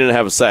 17 and a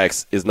half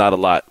sacks is not a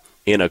lot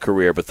in a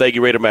career. But thank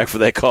you, Raider Mac, for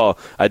that call.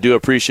 I do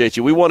appreciate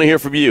you. We want to hear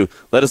from you.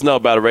 Let us know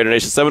about it, Raider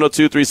Nation.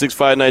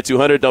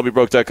 702-365-9200,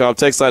 don'tbebroke.com.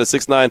 Text line is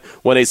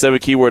 69187,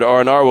 keyword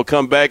R&R. We'll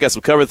come back at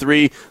some Cover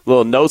 3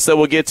 little notes that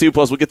we'll get to.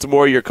 Plus, we'll get to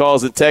more of your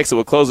calls and texts. And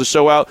we'll close the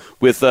show out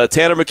with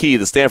Tanner McKee,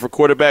 the Stanford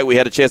quarterback. We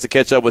had a chance to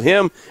catch up with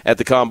him at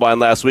the Combine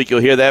last week. You'll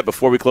hear that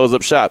before we close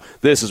up shop.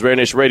 This is Raider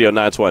Nation Radio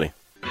 920.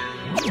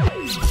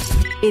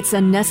 It's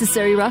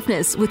Unnecessary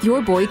Roughness with your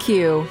boy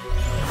Q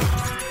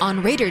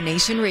on Raider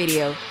Nation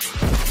Radio.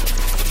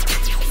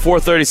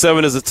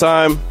 4:37 is the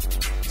time.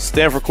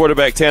 Stanford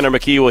quarterback Tanner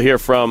McKee will hear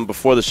from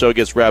before the show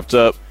gets wrapped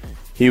up.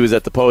 He was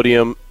at the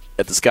podium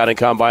at the Scouting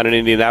Combine in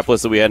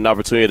Indianapolis that we had an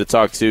opportunity to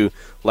talk to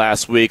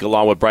last week,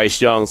 along with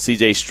Bryce Young,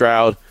 C.J.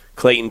 Stroud,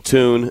 Clayton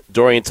Tune,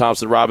 Dorian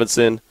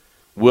Thompson-Robinson,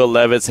 Will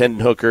Levis, Hendon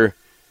Hooker,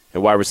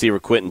 and wide receiver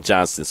Quentin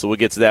Johnston. So we'll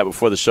get to that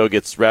before the show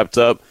gets wrapped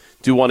up.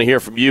 Do want to hear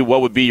from you.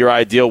 What would be your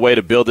ideal way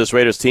to build this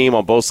Raiders team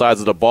on both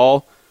sides of the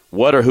ball?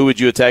 What or who would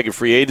you attack in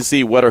free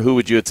agency? What or who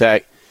would you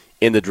attack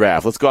in the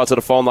draft? Let's go out to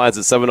the phone lines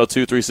at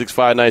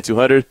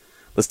 702-365-9200.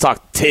 Let's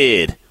talk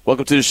Ted.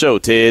 Welcome to the show,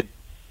 Ted.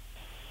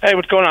 Hey,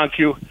 what's going on,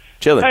 Q?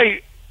 Chilling.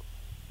 Hey,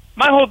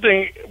 my whole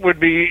thing would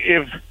be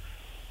if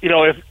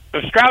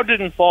Stroud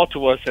didn't fall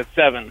to us at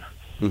 7,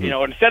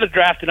 instead of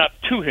drafting up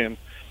to him,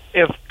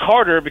 if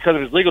Carter, because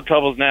of his legal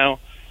troubles now,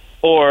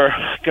 or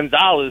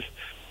Gonzalez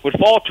would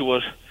fall to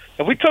us,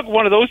 if we took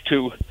one of those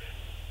two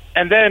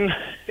and then,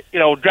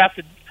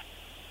 drafted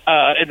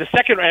in the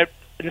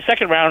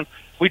second round,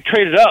 we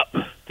traded up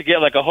to get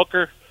like a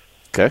hooker.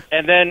 Okay.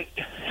 And then,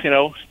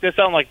 did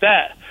something like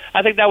that.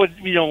 I think that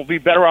would, be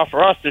better off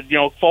for us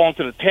to, fall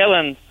into the tail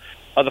end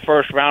of the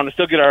first round and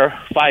still get our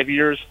 5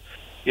 years,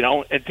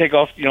 and take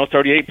off,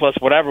 38 plus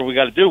whatever we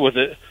got to do with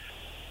it.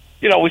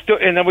 We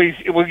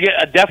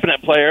get a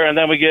definite player, and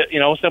then we get,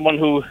 someone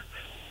who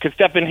can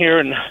step in here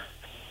and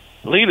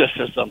lead us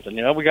to something.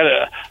 We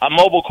got a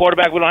mobile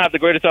quarterback. We don't have the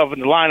greatest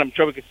offensive line. I'm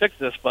sure we can fix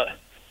this, but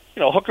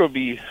Hooker would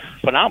be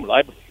phenomenal,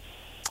 I believe.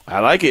 I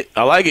like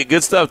it.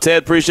 Good stuff,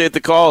 Ted. Appreciate the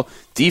call.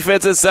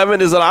 Defense at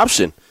 7 is an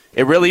option.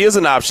 It really is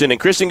an option. And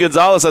Christian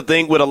Gonzalez, I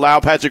think, would allow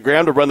Patrick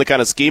Graham to run the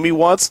kind of scheme he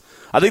wants.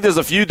 I think there's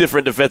a few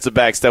different defensive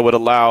backs that would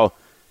allow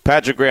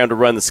Patrick Graham to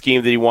run the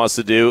scheme that he wants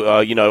to do.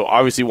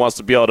 Obviously wants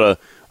to be able to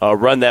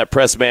run that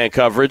press man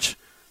coverage,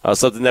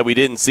 something that we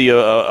didn't see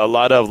a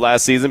lot of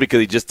last season because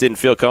he just didn't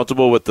feel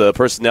comfortable with the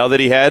personnel that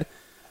he had.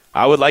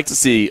 I would like to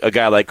see a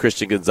guy like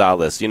Christian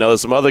Gonzalez.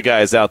 There's some other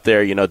guys out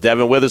there.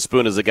 Devin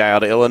Witherspoon is a guy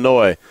out of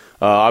Illinois.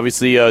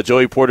 Obviously,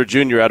 Joey Porter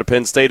Jr. out of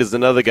Penn State is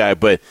another guy.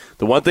 But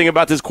the one thing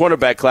about this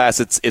cornerback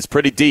class, it's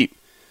pretty deep,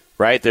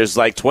 right? There's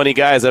like 20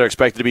 guys that are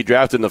expected to be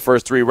drafted in the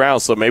first 3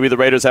 rounds. So maybe the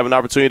Raiders have an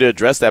opportunity to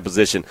address that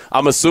position.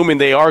 I'm assuming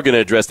they are going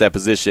to address that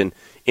position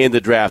in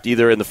the draft,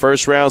 either in the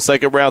first round,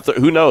 second round,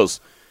 who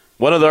knows?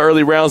 One of the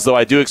early rounds, though,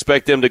 I do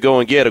expect them to go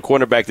and get a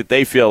cornerback that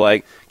they feel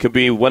like could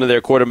be one of their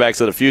quarterbacks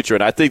of the future.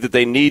 And I think that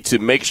they need to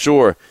make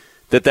sure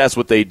that that's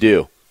what they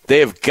do. They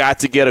have got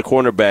to get a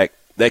cornerback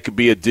that could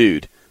be a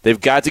dude.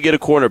 They've got to get a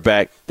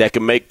cornerback that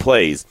can make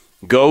plays.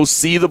 Go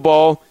see the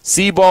ball,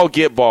 see ball,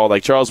 get ball.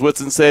 Like Charles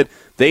Woodson said,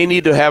 they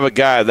need to have a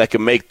guy that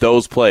can make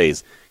those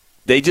plays.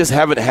 They just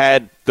haven't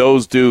had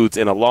those dudes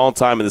in a long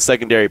time in the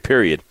secondary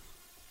period.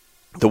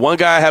 The one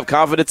guy I have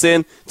confidence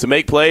in to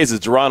make plays is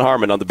Jerron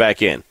Harmon on the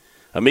back end.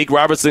 Amik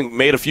Robertson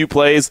made a few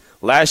plays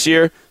last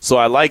year, so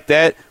I like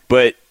that.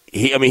 But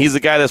he's a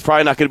guy that's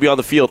probably not going to be on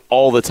the field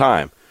all the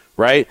time,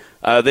 right?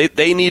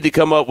 They need to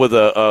come up with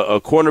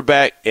a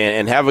cornerback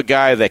and have a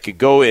guy that could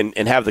go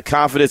and have the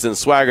confidence and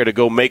swagger to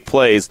go make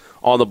plays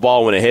on the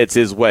ball when it heads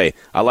his way.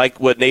 I like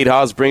what Nate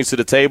Haas brings to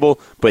the table,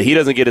 but he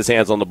doesn't get his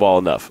hands on the ball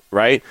enough,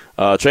 right?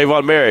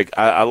 Trayvon Merrick,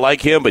 I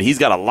like him, but he's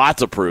got a lot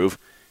to prove.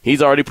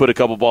 He's already put a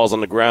couple balls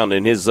on the ground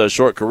in his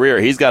short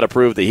career. He's got to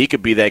prove that he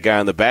could be that guy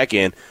on the back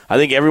end. I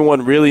think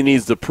everyone really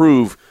needs to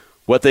prove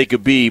what they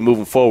could be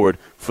moving forward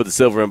for the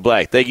Silver and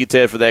Black. Thank you,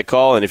 Ted, for that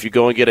call. And if you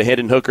go and get a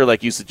Hendon Hooker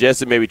like you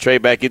suggested, maybe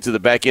trade back into the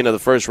back end of the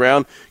first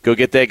round, go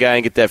get that guy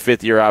and get that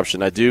fifth-year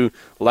option. I do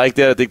like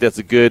that. I think that's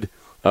a good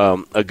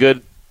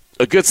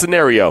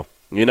scenario.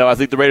 You know, I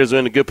think the Raiders are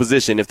in a good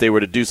position if they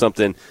were to do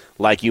something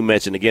like you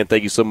mentioned. Again,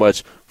 thank you so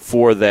much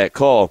for that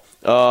call.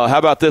 How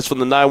about this from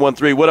the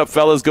 913? What up,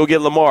 fellas? Go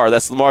get Lamar.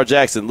 That's Lamar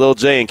Jackson, Lil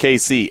J, and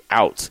KC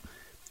out.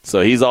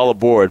 So he's all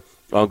aboard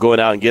on going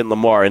out and getting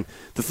Lamar. And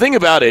the thing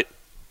about it,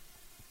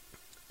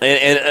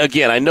 and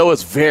again, I know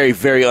it's very,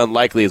 very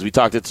unlikely. As we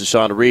talked to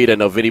Sean Reed, I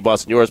know Vinny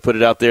Bonsignores put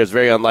it out there. It's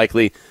very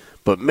unlikely.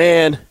 But,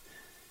 man,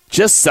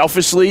 just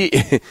selfishly,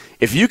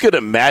 if you could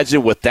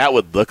imagine what that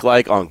would look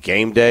like on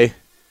game day,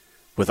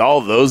 with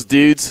all those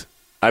dudes,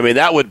 I mean,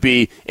 that would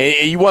be –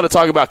 and you want to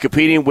talk about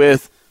competing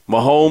with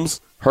Mahomes,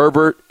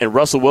 Herbert, and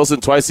Russell Wilson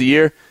twice a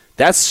year?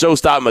 That's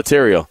showstop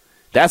material.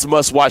 That's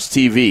must-watch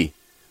TV,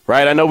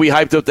 right? I know we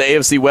hyped up the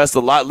AFC West a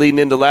lot leading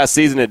into last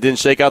season. It didn't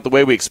shake out the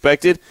way we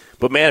expected.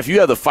 But, man, if you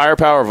have the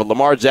firepower of a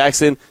Lamar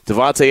Jackson,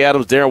 Devontae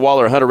Adams, Darren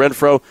Waller, Hunter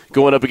Renfrow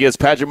going up against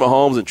Patrick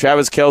Mahomes and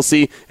Travis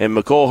Kelce and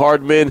Mecole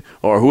Hardman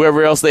or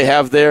whoever else they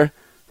have there,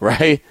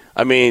 right?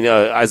 I mean,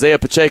 Isaiah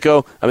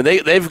Pacheco. I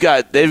mean, they've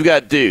got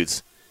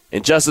dudes.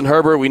 And Justin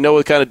Herbert, we know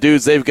what kind of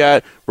dudes they've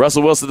got.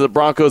 Russell Wilson to the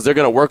Broncos, they're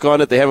going to work on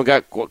it. They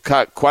haven't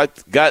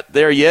quite got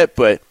there yet.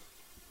 But,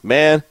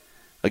 man,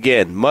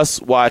 again,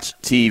 must-watch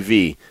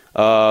TV.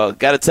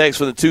 Got a text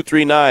from the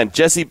 239.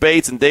 Jesse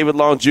Bates and David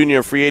Long Jr.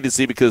 in free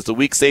agency because the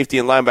weak safety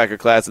and linebacker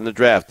class in the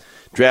draft.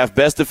 Draft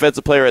best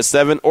defensive player at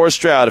 7 or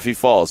Stroud if he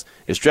falls.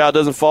 If Stroud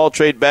doesn't fall,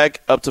 trade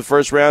back up to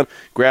first round,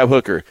 grab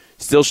Hooker.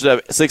 Still should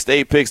have 6 to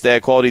 8 picks to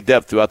add quality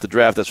depth throughout the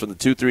draft. That's from the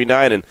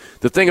 239. And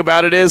the thing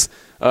about it is,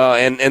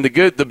 and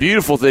the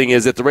beautiful thing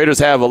is that the Raiders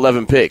have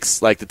 11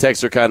 picks, like the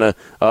texter kind of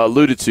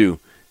alluded to.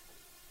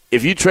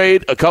 If you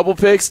trade a couple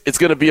picks, it's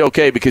going to be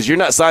okay because you're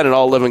not signing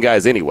all 11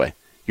 guys anyway.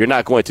 You're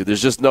not going to.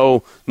 There's just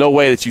no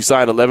way that you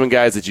sign 11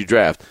 guys that you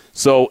draft.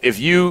 So if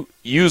you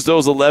use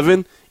those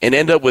 11 and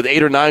end up with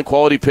 8 or 9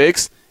 quality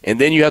picks,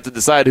 and then you have to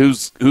decide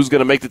who's going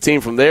to make the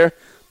team from there,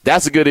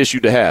 that's a good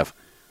issue to have.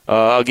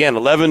 Again,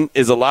 11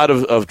 is a lot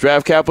of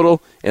draft capital,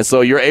 and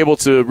so you're able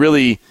to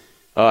really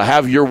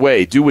have your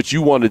way, do what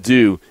you want to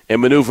do,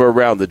 and maneuver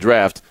around the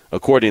draft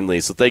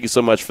accordingly. So thank you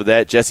so much for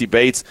that. Jesse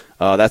Bates,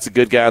 that's a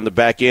good guy on the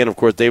back end. Of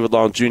course, David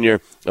Long Jr.,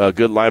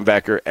 good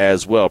linebacker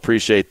as well.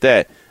 Appreciate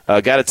that.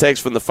 Got a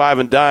text from the 5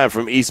 and Dime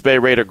from East Bay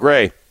Raider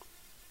Gray.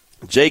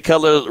 Jay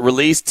Cutler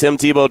released, Tim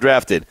Tebow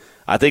drafted.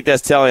 I think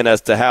that's telling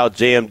us to how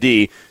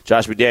JMD,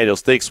 Josh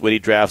McDaniels, thinks when he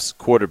drafts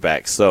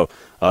quarterbacks. So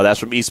that's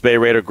from East Bay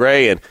Raider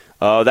Gray, and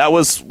that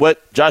was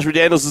what Josh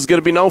McDaniels is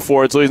going to be known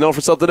for until he's known for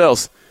something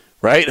else,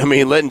 right? I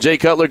mean, letting Jay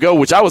Cutler go,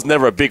 which I was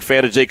never a big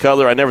fan of Jay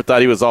Cutler. I never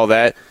thought he was all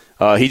that.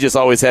 He just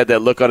always had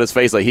that look on his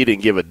face like he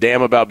didn't give a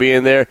damn about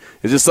being there.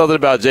 It's just something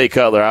about Jay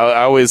Cutler.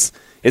 I always,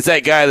 it's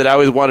that guy that I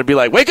always wanted to be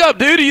like, wake up,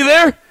 dude, are you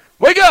there?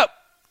 Wake up.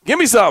 Give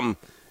me something.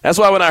 That's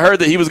why when I heard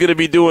that he was going to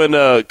be doing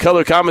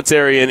color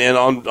commentary and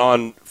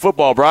on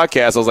football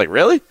broadcasts, I was like,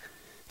 really?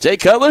 Jay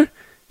Cutler?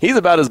 He's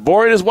about as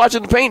boring as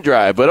watching the paint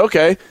dry, but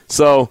okay.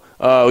 So,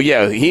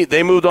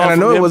 they moved on. And I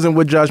know from him. It wasn't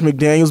with Josh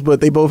McDaniels,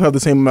 but they both have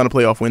the same amount of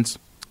playoff wins.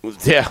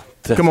 Yeah.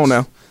 Come on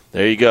now.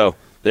 There you go. What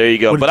did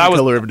Jay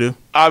Cutler ever do?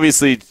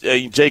 Obviously,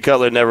 Jay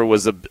Cutler never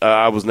was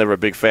I was never a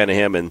big fan of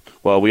him, and,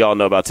 well, we all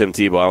know about Tim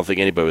Tebow. I don't think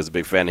anybody was a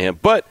big fan of him,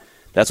 but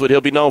that's what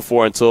he'll be known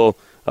for until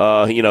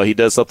he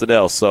does something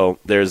else. So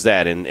there's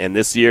that. And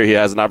this year he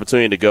has an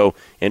opportunity to go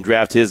and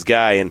draft his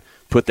guy and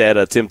put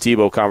that Tim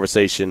Tebow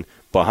conversation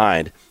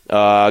behind.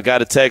 I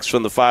got a text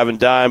from the 5 and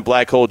Dime,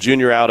 Black Hole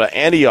Jr. out of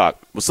Antioch.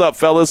 What's up,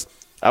 fellas?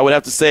 I would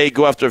have to say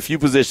go after a few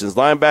positions.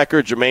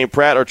 Linebacker, Jermaine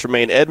Pratt or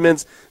Tremaine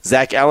Edmonds.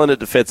 Zach Allen at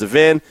defensive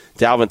end.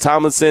 Dalvin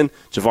Tomlinson,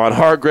 Javon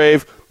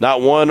Hargrave.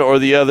 Not one or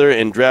the other.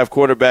 And draft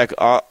quarterback,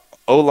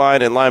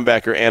 O-line, and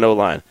linebacker and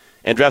O-line.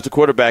 And draft a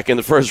quarterback in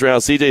the first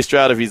round. C.J.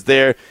 Stroud if he's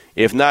there.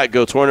 If not,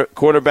 go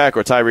cornerback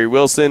or Tyree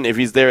Wilson if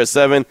he's there at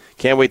 7.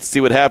 Can't wait to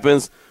see what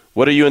happens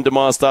What are you and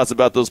Damon's thoughts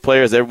about those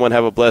players? Everyone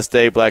have a blessed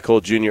day. Black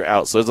Hole Jr.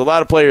 out. So there's a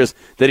lot of players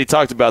that he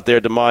talked about there,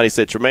 Damon. He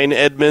said Tremaine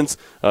Edmonds,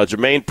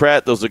 Jermaine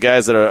Pratt. Those are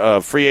guys that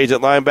are free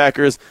agent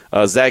linebackers.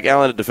 Zach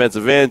Allen at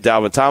defensive end,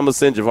 Dalvin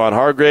Tomlinson, Javon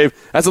Hargrave.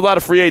 That's a lot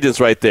of free agents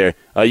right there.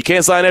 You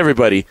can't sign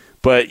everybody,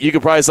 but you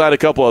could probably sign a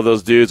couple of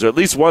those dudes or at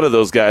least one of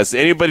those guys.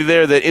 Anybody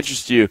there that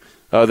interests you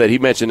that he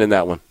mentioned in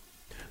that one?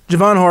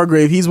 Javon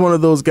Hargrave, he's one of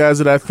those guys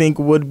that I think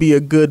would be a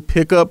good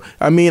pickup.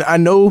 I mean, I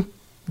know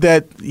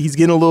that he's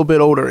getting a little bit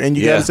older, and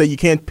you got to say you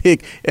can't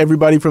pick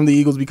everybody from the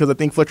Eagles because I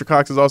think Fletcher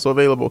Cox is also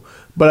available.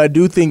 But I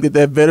do think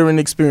that veteran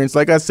experience,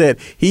 like I said,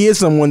 he is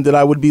someone that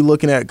I would be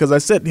looking at because I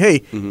said, hey,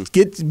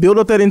 build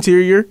up that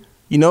interior,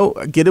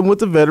 get him with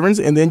the veterans,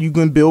 and then you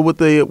can build with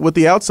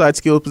the outside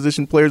skill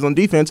position players on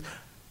defense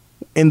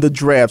in the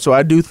draft. So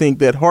I do think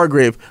that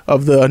Hargrave,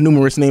 of the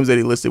numerous names that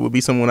he listed, would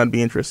be someone I'd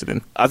be interested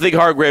in. I think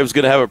Hargrave's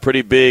going to have a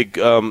pretty big,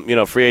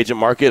 free agent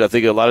market. I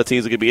think a lot of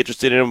teams are going to be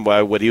interested in him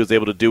by what he was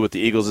able to do with the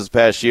Eagles this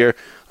past year.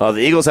 The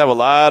Eagles have a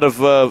lot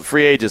of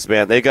free agents,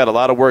 man. They got a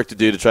lot of work to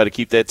do to try to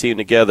keep that team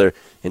together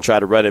and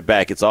try to run it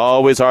back. It's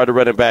always hard to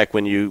run it back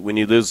when you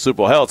lose the Super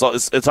Bowl. Hell,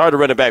 it's hard to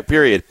run it back,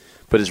 period,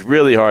 but it's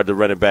really hard to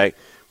run it back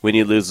when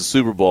you lose the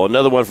Super Bowl.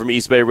 Another one from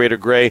East Bay Raider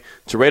Gray.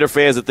 To Raider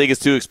fans that think it's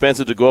too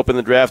expensive to go up in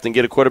the draft and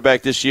get a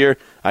quarterback this year,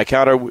 I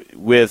counter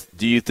with,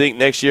 do you think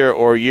next year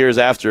or years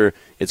after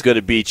it's going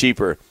to be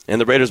cheaper?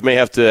 And the Raiders may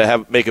have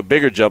to make a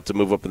bigger jump to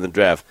move up in the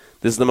draft.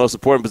 This is the most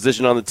important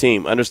position on the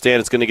team. Understand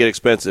it's going to get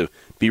expensive.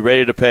 Be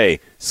ready to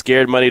pay.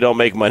 Scared money don't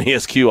make money,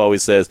 as Q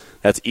always says.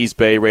 That's East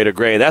Bay Raider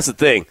Gray. And that's the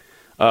thing.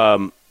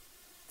 No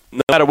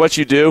matter what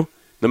you do,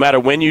 no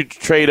matter when you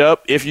trade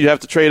up, if you have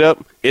to trade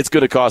up, it's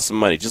going to cost some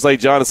money. Just like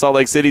John in Salt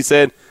Lake City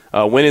said,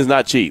 winning is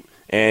not cheap.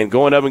 And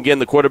going up and getting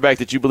the quarterback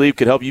that you believe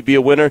could help you be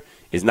a winner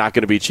is not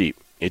going to be cheap.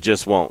 It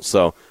just won't.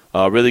 So,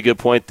 really good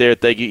point there.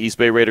 Thank you, East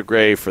Bay Raider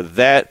Gray, for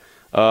that.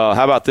 How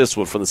about this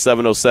one from the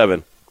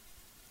 707?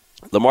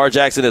 Lamar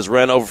Jackson has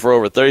run for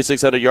over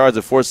 3,600 yards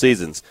in 4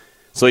 seasons.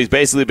 So he's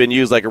basically been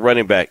used like a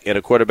running back and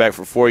a quarterback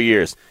for 4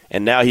 years.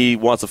 And now he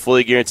wants a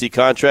fully guaranteed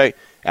contract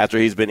after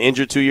he's been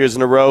injured 2 years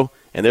in a row.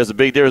 And there's a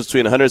big difference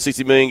between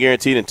 $160 million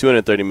guaranteed and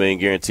 $230 million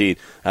guaranteed.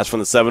 That's from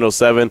the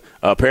 707.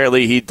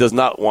 Apparently, he does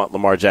not want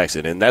Lamar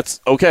Jackson, and that's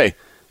okay.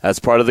 That's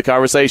part of the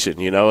conversation,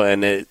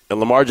 And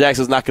Lamar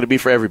Jackson's not going to be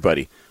for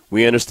everybody.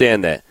 We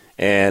understand that,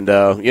 and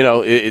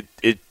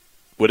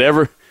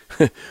whatever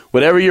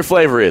your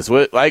flavor is,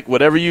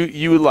 whatever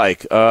you would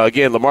like.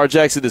 Again, Lamar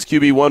Jackson is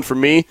QB1 for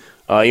me,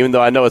 even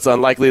though I know it's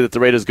unlikely that the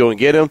Raiders go and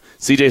get him.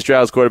 C.J.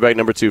 Stroud is quarterback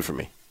number 2 for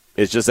me.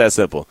 It's just that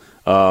simple.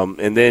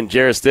 And then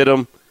Jarrett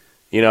Stidham.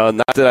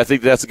 Not that I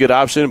think that's a good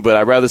option, but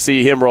I'd rather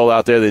see him roll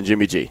out there than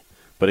Jimmy G.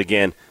 But,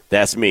 again,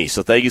 that's me.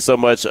 So thank you so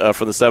much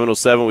from the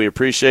 707. We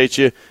appreciate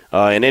you.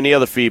 And any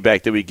other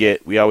feedback that we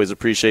get, we always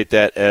appreciate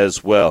that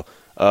as well.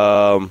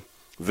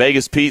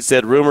 Vegas Pete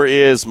said, rumor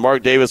is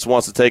Mark Davis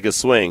wants to take a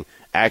swing.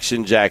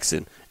 Action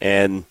Jackson.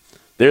 And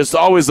there's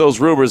always those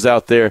rumors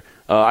out there.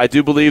 I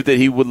do believe that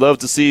he would love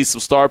to see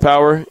some star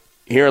power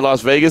here in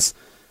Las Vegas.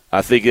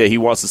 I think that he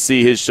wants to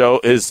see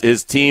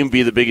his team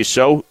be the biggest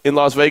show in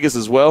Las Vegas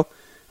as well.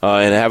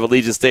 And have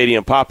Allegiant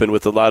Stadium popping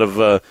with a lot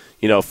of,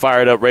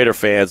 fired up Raider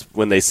fans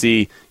when they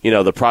see,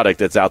 the product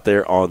that's out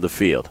there on the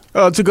field.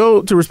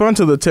 To respond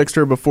to the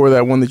texter before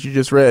that one that you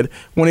just read,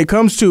 when it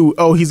comes to,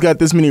 he's got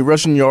this many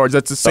rushing yards,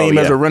 that's the same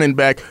as a running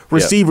back.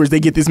 Receivers,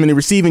 they get this many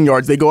receiving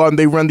yards. They go out and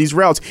they run these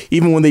routes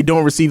even when they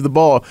don't receive the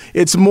ball.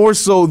 It's more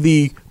so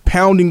the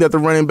pounding that the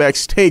running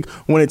backs take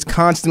when it's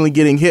constantly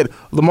getting hit.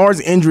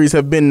 Lamar's injuries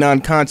have been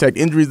non-contact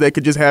injuries that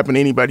could just happen to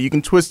anybody. You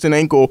can twist an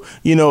ankle,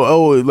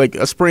 like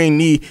a sprained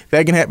knee.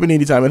 That can happen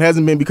anytime. It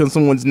hasn't been because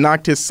someone's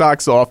knocked his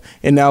socks off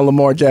and now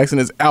Lamar Jackson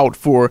is out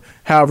for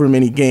however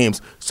many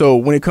games. So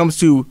when it comes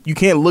to, you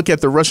can't look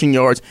at the rushing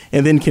yards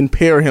and then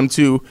compare him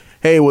to,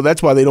 hey, well,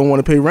 that's why they don't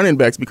want to pay running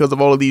backs because of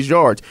all of these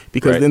yards.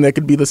 Because then that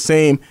could be the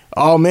same,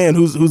 oh, man,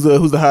 who's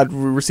the hot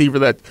receiver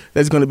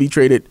that's going to be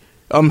traded?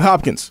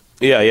 Hopkins.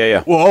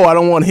 Yeah. Well, I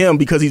don't want him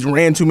because he's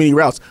ran too many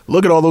routes.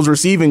 Look at all those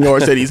receiving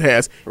yards that he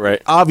has. Right.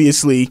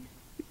 Obviously,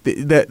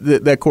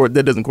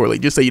 that doesn't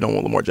correlate. Just say you don't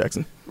want Lamar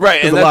Jackson.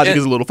 Right. And the logic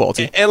is a little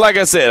faulty. And like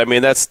I said, I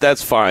mean,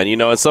 that's fine.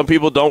 And some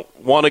people don't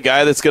want a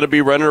guy that's going to be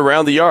running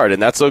around the yard,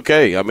 and that's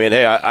okay. I mean,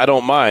 hey, I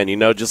don't mind.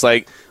 Just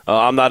like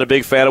I'm not a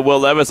big fan of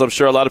Will Levis. I'm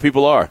sure a lot of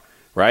people are.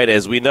 Right,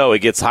 as we know, it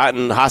gets hot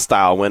and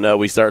hostile when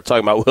we start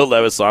talking about Will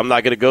Levis, so I'm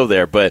not going to go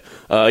there. But,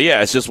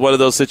 it's just one of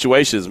those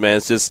situations, man.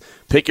 It's just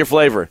pick your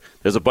flavor.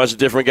 There's a bunch of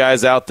different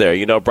guys out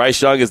there.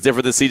 Bryce Young is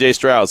different than C.J.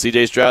 Stroud.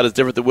 C.J. Stroud is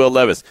different than Will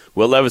Levis.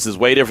 Will Levis is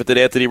way different than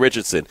Anthony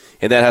Richardson,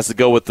 and that has to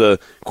go with the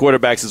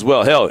quarterbacks as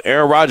well. Hell,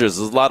 Aaron Rodgers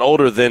is a lot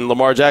older than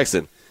Lamar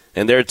Jackson,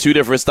 and they're 2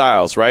 different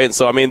styles, right? And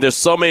so, I mean, there's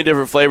so many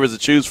different flavors to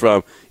choose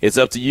from. It's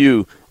up to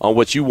you on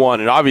what you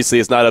want, and obviously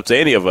it's not up to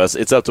any of us.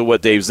 It's up to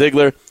what Dave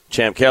Ziegler,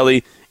 Champ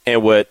Kelly,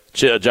 and what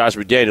Josh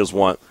McDaniels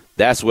want.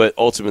 That's what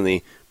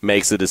ultimately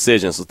makes a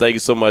decision. So thank you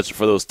so much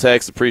for those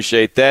texts.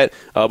 Appreciate that.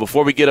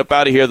 Before we get up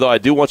out of here, though, I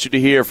do want you to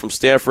hear from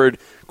Stanford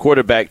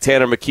quarterback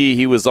Tanner McKee.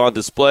 He was on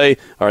display,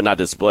 or not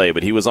display,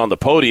 but he was on the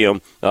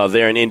podium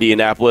there in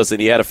Indianapolis, and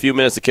he had a few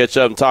minutes to catch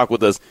up and talk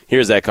with us.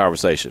 Here's that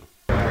conversation.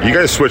 You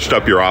guys switched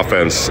up your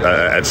offense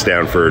at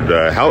Stanford.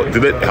 How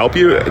did it help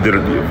you? Did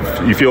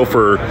you feel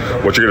for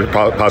what you're going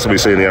to possibly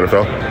see in the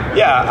NFL?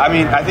 Yeah, I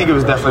mean, I think it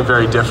was definitely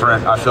very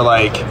different. I feel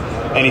like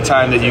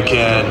anytime that you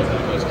can,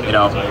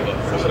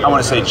 I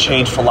want to say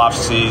change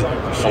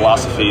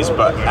philosophies,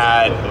 but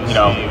add,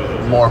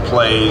 more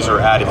plays or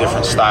add a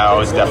different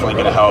style is definitely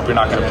going to help. You're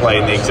not going to play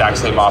the exact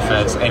same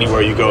offense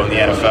anywhere you go in the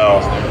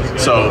NFL.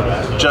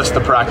 So just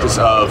the practice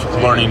of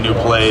learning new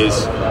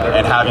plays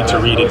and having to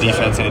read a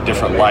defense in a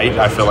different light,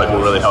 I feel like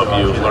will really help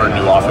you learn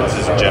new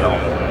offenses in general.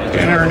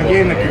 And in a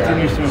game that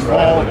continues to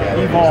evolve,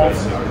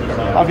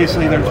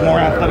 obviously there's more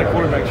athletic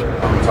quarterbacks.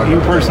 You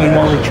personally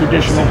more of a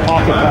traditional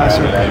pocket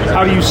passer.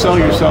 How do you sell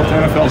yourself to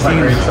NFL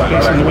teams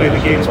based on the way the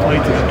game's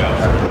played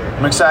today?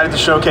 I'm excited to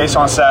showcase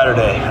on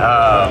Saturday.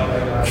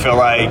 I feel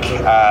like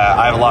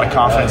I have a lot of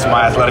confidence in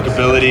my athletic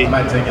ability.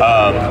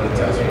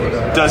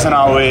 Doesn't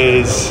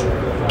always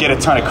get a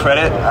ton of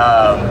credit,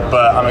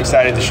 but I'm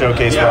excited to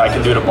showcase what I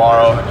can do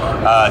tomorrow.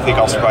 I think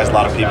I'll surprise a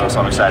lot of people, so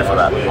I'm excited for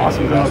that.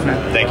 Awesome,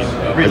 man. Thank you.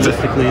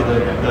 Realistically,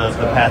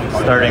 the path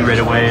starting right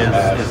away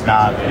is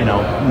not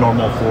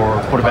normal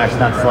for quarterbacks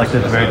not selected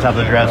at the very top of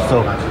the draft.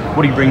 So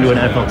what do you bring to an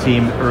NFL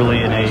team early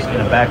in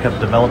a backup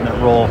development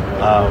role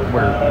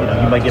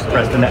where you might get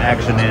pressed into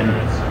action in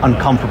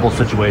uncomfortable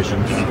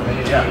situations?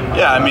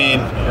 Yeah, I mean,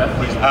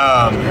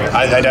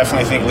 I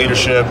definitely think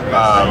leadership,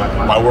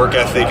 my work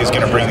ethic is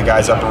going to bring the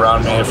guys up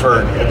around me. I've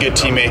heard a good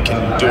teammate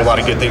can do a lot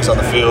of good things on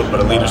the field, but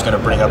a leader's going to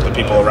bring up the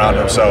people around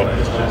him. So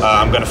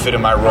I'm going to fit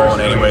in my role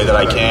in any way that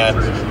I can.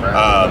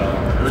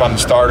 If I'm the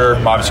starter,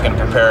 I'm obviously going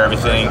to prepare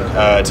everything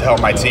to help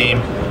my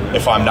team.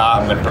 If I'm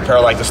not, I'm going to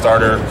prepare like the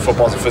starter.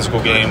 Football's a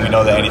physical game. We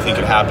know that anything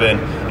can happen,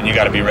 and you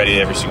got to be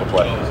ready every single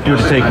play. If you were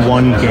to take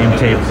one game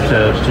tape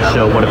to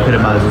show what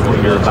epitomizes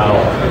what you're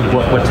about,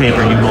 what tape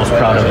are you most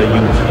proud of that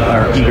you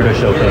are eager to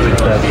showcase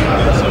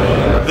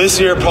instead? This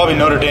year, probably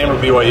Notre Dame or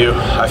BYU.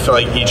 I feel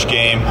like each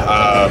game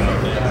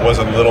was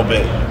a little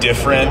bit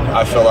different.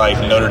 I feel like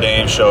Notre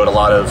Dame showed a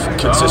lot of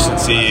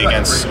consistency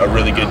against a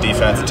really good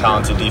defense, a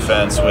talented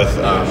defense with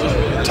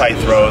tight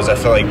throws. I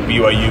feel like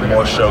BYU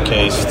more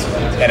showcased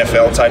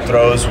NFL-type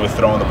throws with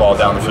throwing the ball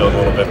down the field a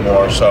little bit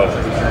more. So,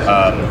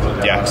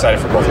 excited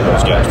for both of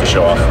those games to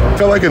show off. I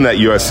feel like in that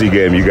USC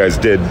game you guys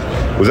did,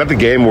 was that the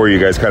game where you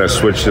guys kind of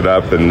switched it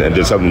up and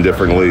did something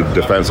differently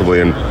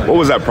defensively? And what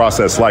was that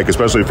process like,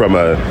 especially from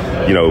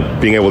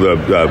being able to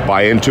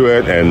buy into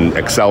it and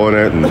excel in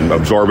it and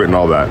absorb it and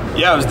all that?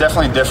 Yeah, it was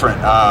definitely different.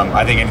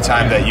 I think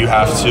anytime that you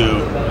have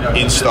to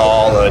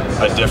install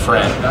a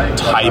different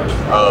type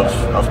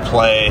of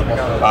play,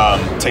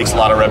 takes a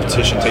lot of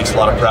repetition, takes a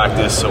lot of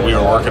practice. So we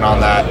were working on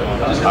that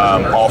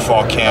all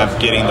fall camp,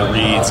 getting the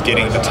reads,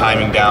 getting the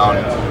timing down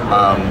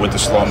with the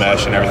slow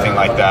mesh and everything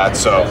like that.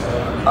 So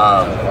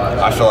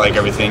I feel like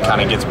everything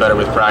kind of gets better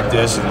with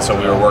practice, and so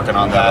we were working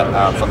on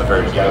that from the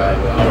very beginning.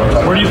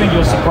 Where do you think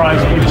you'll surprise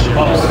people?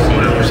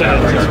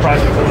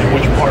 Surprise people?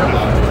 Which part of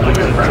the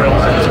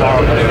drills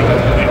tomorrow do you think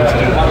you'll be able to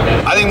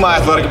do? I think my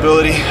athletic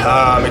ability.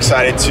 I'm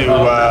excited to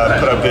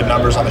put up good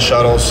numbers on the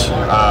shuttles.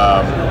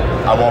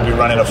 I won't be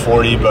running a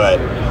 40, but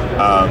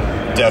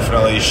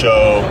definitely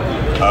show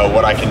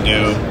what I can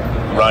do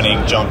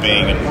running,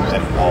 jumping,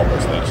 and all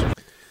those things.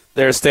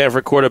 There's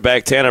Stanford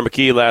quarterback Tanner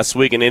McKee last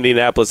week in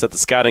Indianapolis at the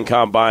Scouting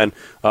Combine.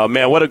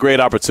 Man, what a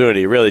great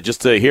opportunity, really,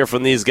 just to hear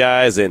from these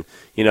guys and,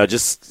 be able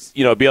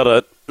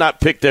to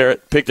not pick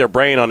their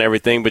brain on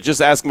everything, but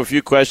just ask them a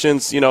few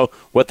questions,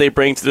 what they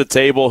bring to the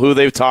table, who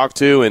they've talked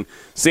to, and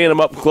seeing them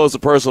up close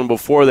and personal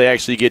before they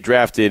actually get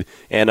drafted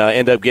and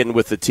end up getting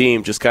with the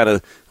team, just kind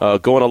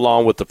of going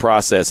along with the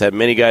process. Had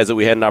many guys that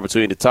we had an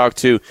opportunity to talk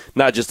to,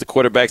 not just the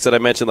quarterbacks that I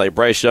mentioned, like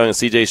Bryce Young and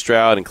C.J.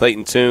 Stroud and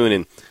Clayton Tune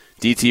and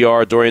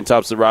DTR, Dorian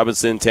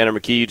Thompson-Robinson, Tanner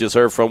McKee, you just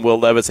heard from Will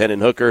Levis,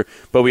 Hendon Hooker.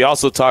 But we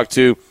also talked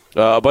to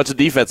a bunch of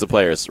defensive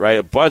players, right?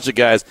 A bunch of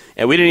guys.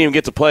 And we didn't even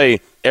get to play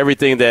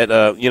everything that,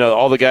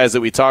 all the guys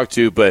that we talked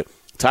to. But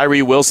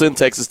Tyree Wilson,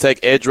 Texas Tech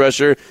edge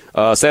rusher,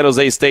 San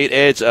Jose State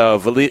edge,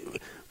 Viliami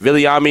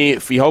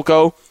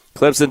Fihoko,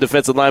 Clemson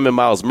defensive lineman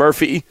Miles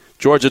Murphy,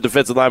 Georgia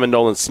defensive lineman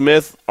Nolan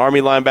Smith, Army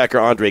linebacker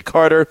Andre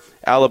Carter,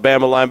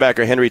 Alabama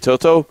linebacker Henry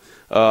Toto,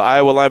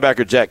 Iowa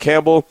linebacker Jack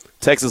Campbell,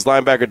 Texas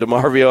linebacker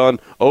DeMarvion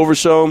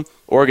Overshown,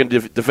 Oregon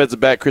defensive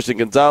back Christian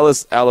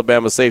Gonzalez,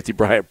 Alabama safety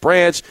Bryant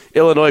Branch,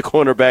 Illinois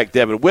cornerback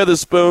Devin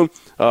Witherspoon.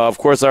 Of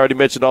course, I already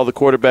mentioned all the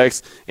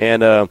quarterbacks,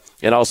 and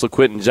also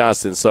Quentin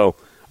Johnston. So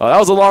that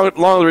was a long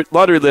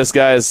laundry list,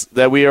 guys,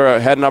 that we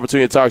had an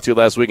opportunity to talk to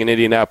last week in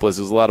Indianapolis.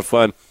 It was a lot of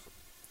fun,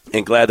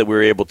 and glad that we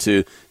were able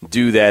to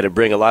do that and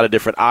bring a lot of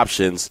different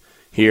options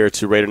here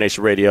to Raider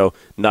Nation Radio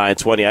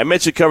 920. I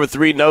mentioned cover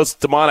 3 notes.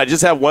 Damon, I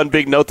just have one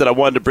big note that I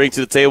wanted to bring to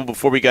the table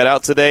before we got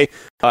out today.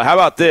 How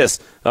about this?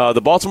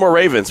 The Baltimore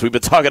Ravens, we've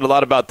been talking a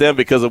lot about them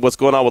because of what's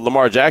going on with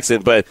Lamar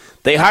Jackson, but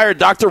they hired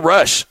Dr.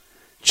 Rush,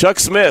 Chuck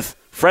Smith,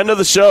 friend of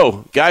the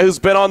show, guy who's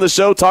been on the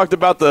show, talked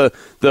about the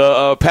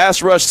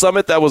pass rush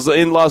summit that was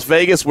in Las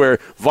Vegas where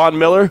Von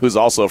Miller, who's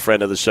also a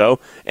friend of the show,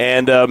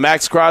 and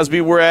Max Crosby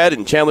were at,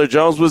 and Chandler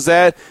Jones was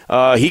at.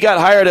 He got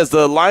hired as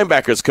the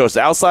linebackers coach,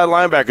 the outside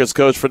linebackers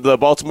coach for the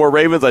Baltimore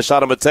Ravens. I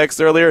shot him a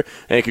text earlier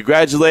and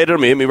congratulated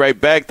him. He hit me right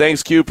back.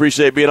 Thanks, Q.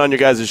 Appreciate being on your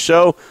guys'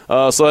 show.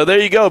 So there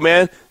you go,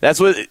 man.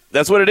 That's what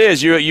it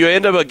is. You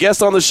end up a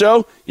guest on the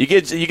show, you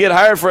get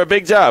hired for a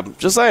big job.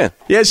 Just saying.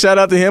 Yeah, shout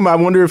out to him. I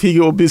wonder if he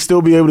will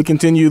still be able to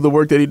continue the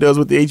work that he does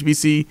with the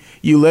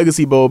HBCU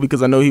Legacy Bowl,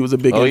 because I know he was a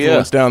big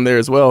influence down there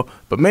as well.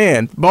 But,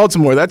 man,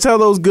 Baltimore, that's how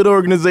those good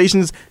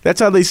organizations,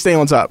 that's how they stay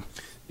on top.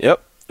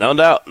 Yep, no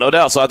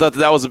doubt. So I thought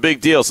that was a big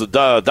deal. So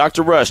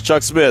Dr. Rush,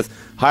 Chuck Smith,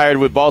 hired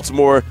with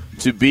Baltimore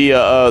to be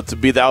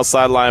the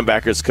outside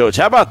linebackers coach.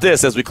 How about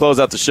this as we close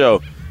out the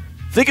show?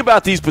 Think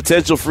about these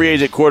potential free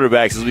agent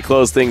quarterbacks as we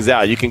close things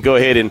out. You can go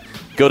ahead and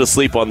go to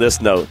sleep on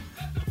this note.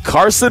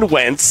 Carson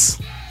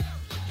Wentz,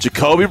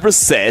 Jacoby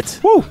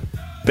Brissett,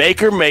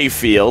 Baker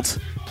Mayfield,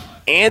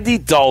 Andy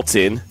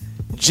Dalton,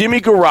 Jimmy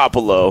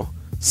Garoppolo,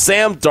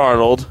 Sam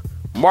Darnold,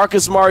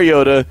 Marcus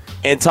Mariota,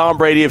 and Tom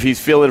Brady if he's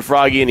feeling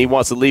froggy and he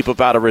wants to leap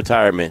up out of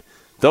retirement.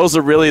 Those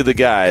are really the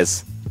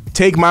guys.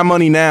 Take my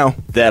money now.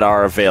 That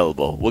are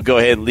available. We'll go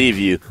ahead and leave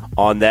you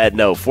on that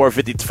note.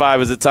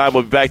 4:55 is the time.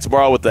 We'll be back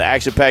tomorrow with the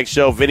action-packed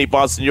show. Vinny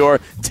Bonsignor,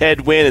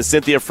 Ted Wynn, and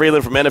Cynthia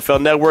Freeland from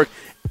NFL Network.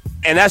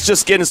 And that's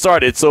just getting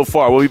started so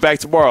far. We'll be back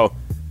tomorrow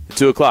at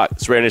 2 o'clock.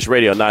 It's Raider Nation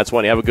Radio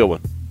 920. Have a good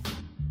one.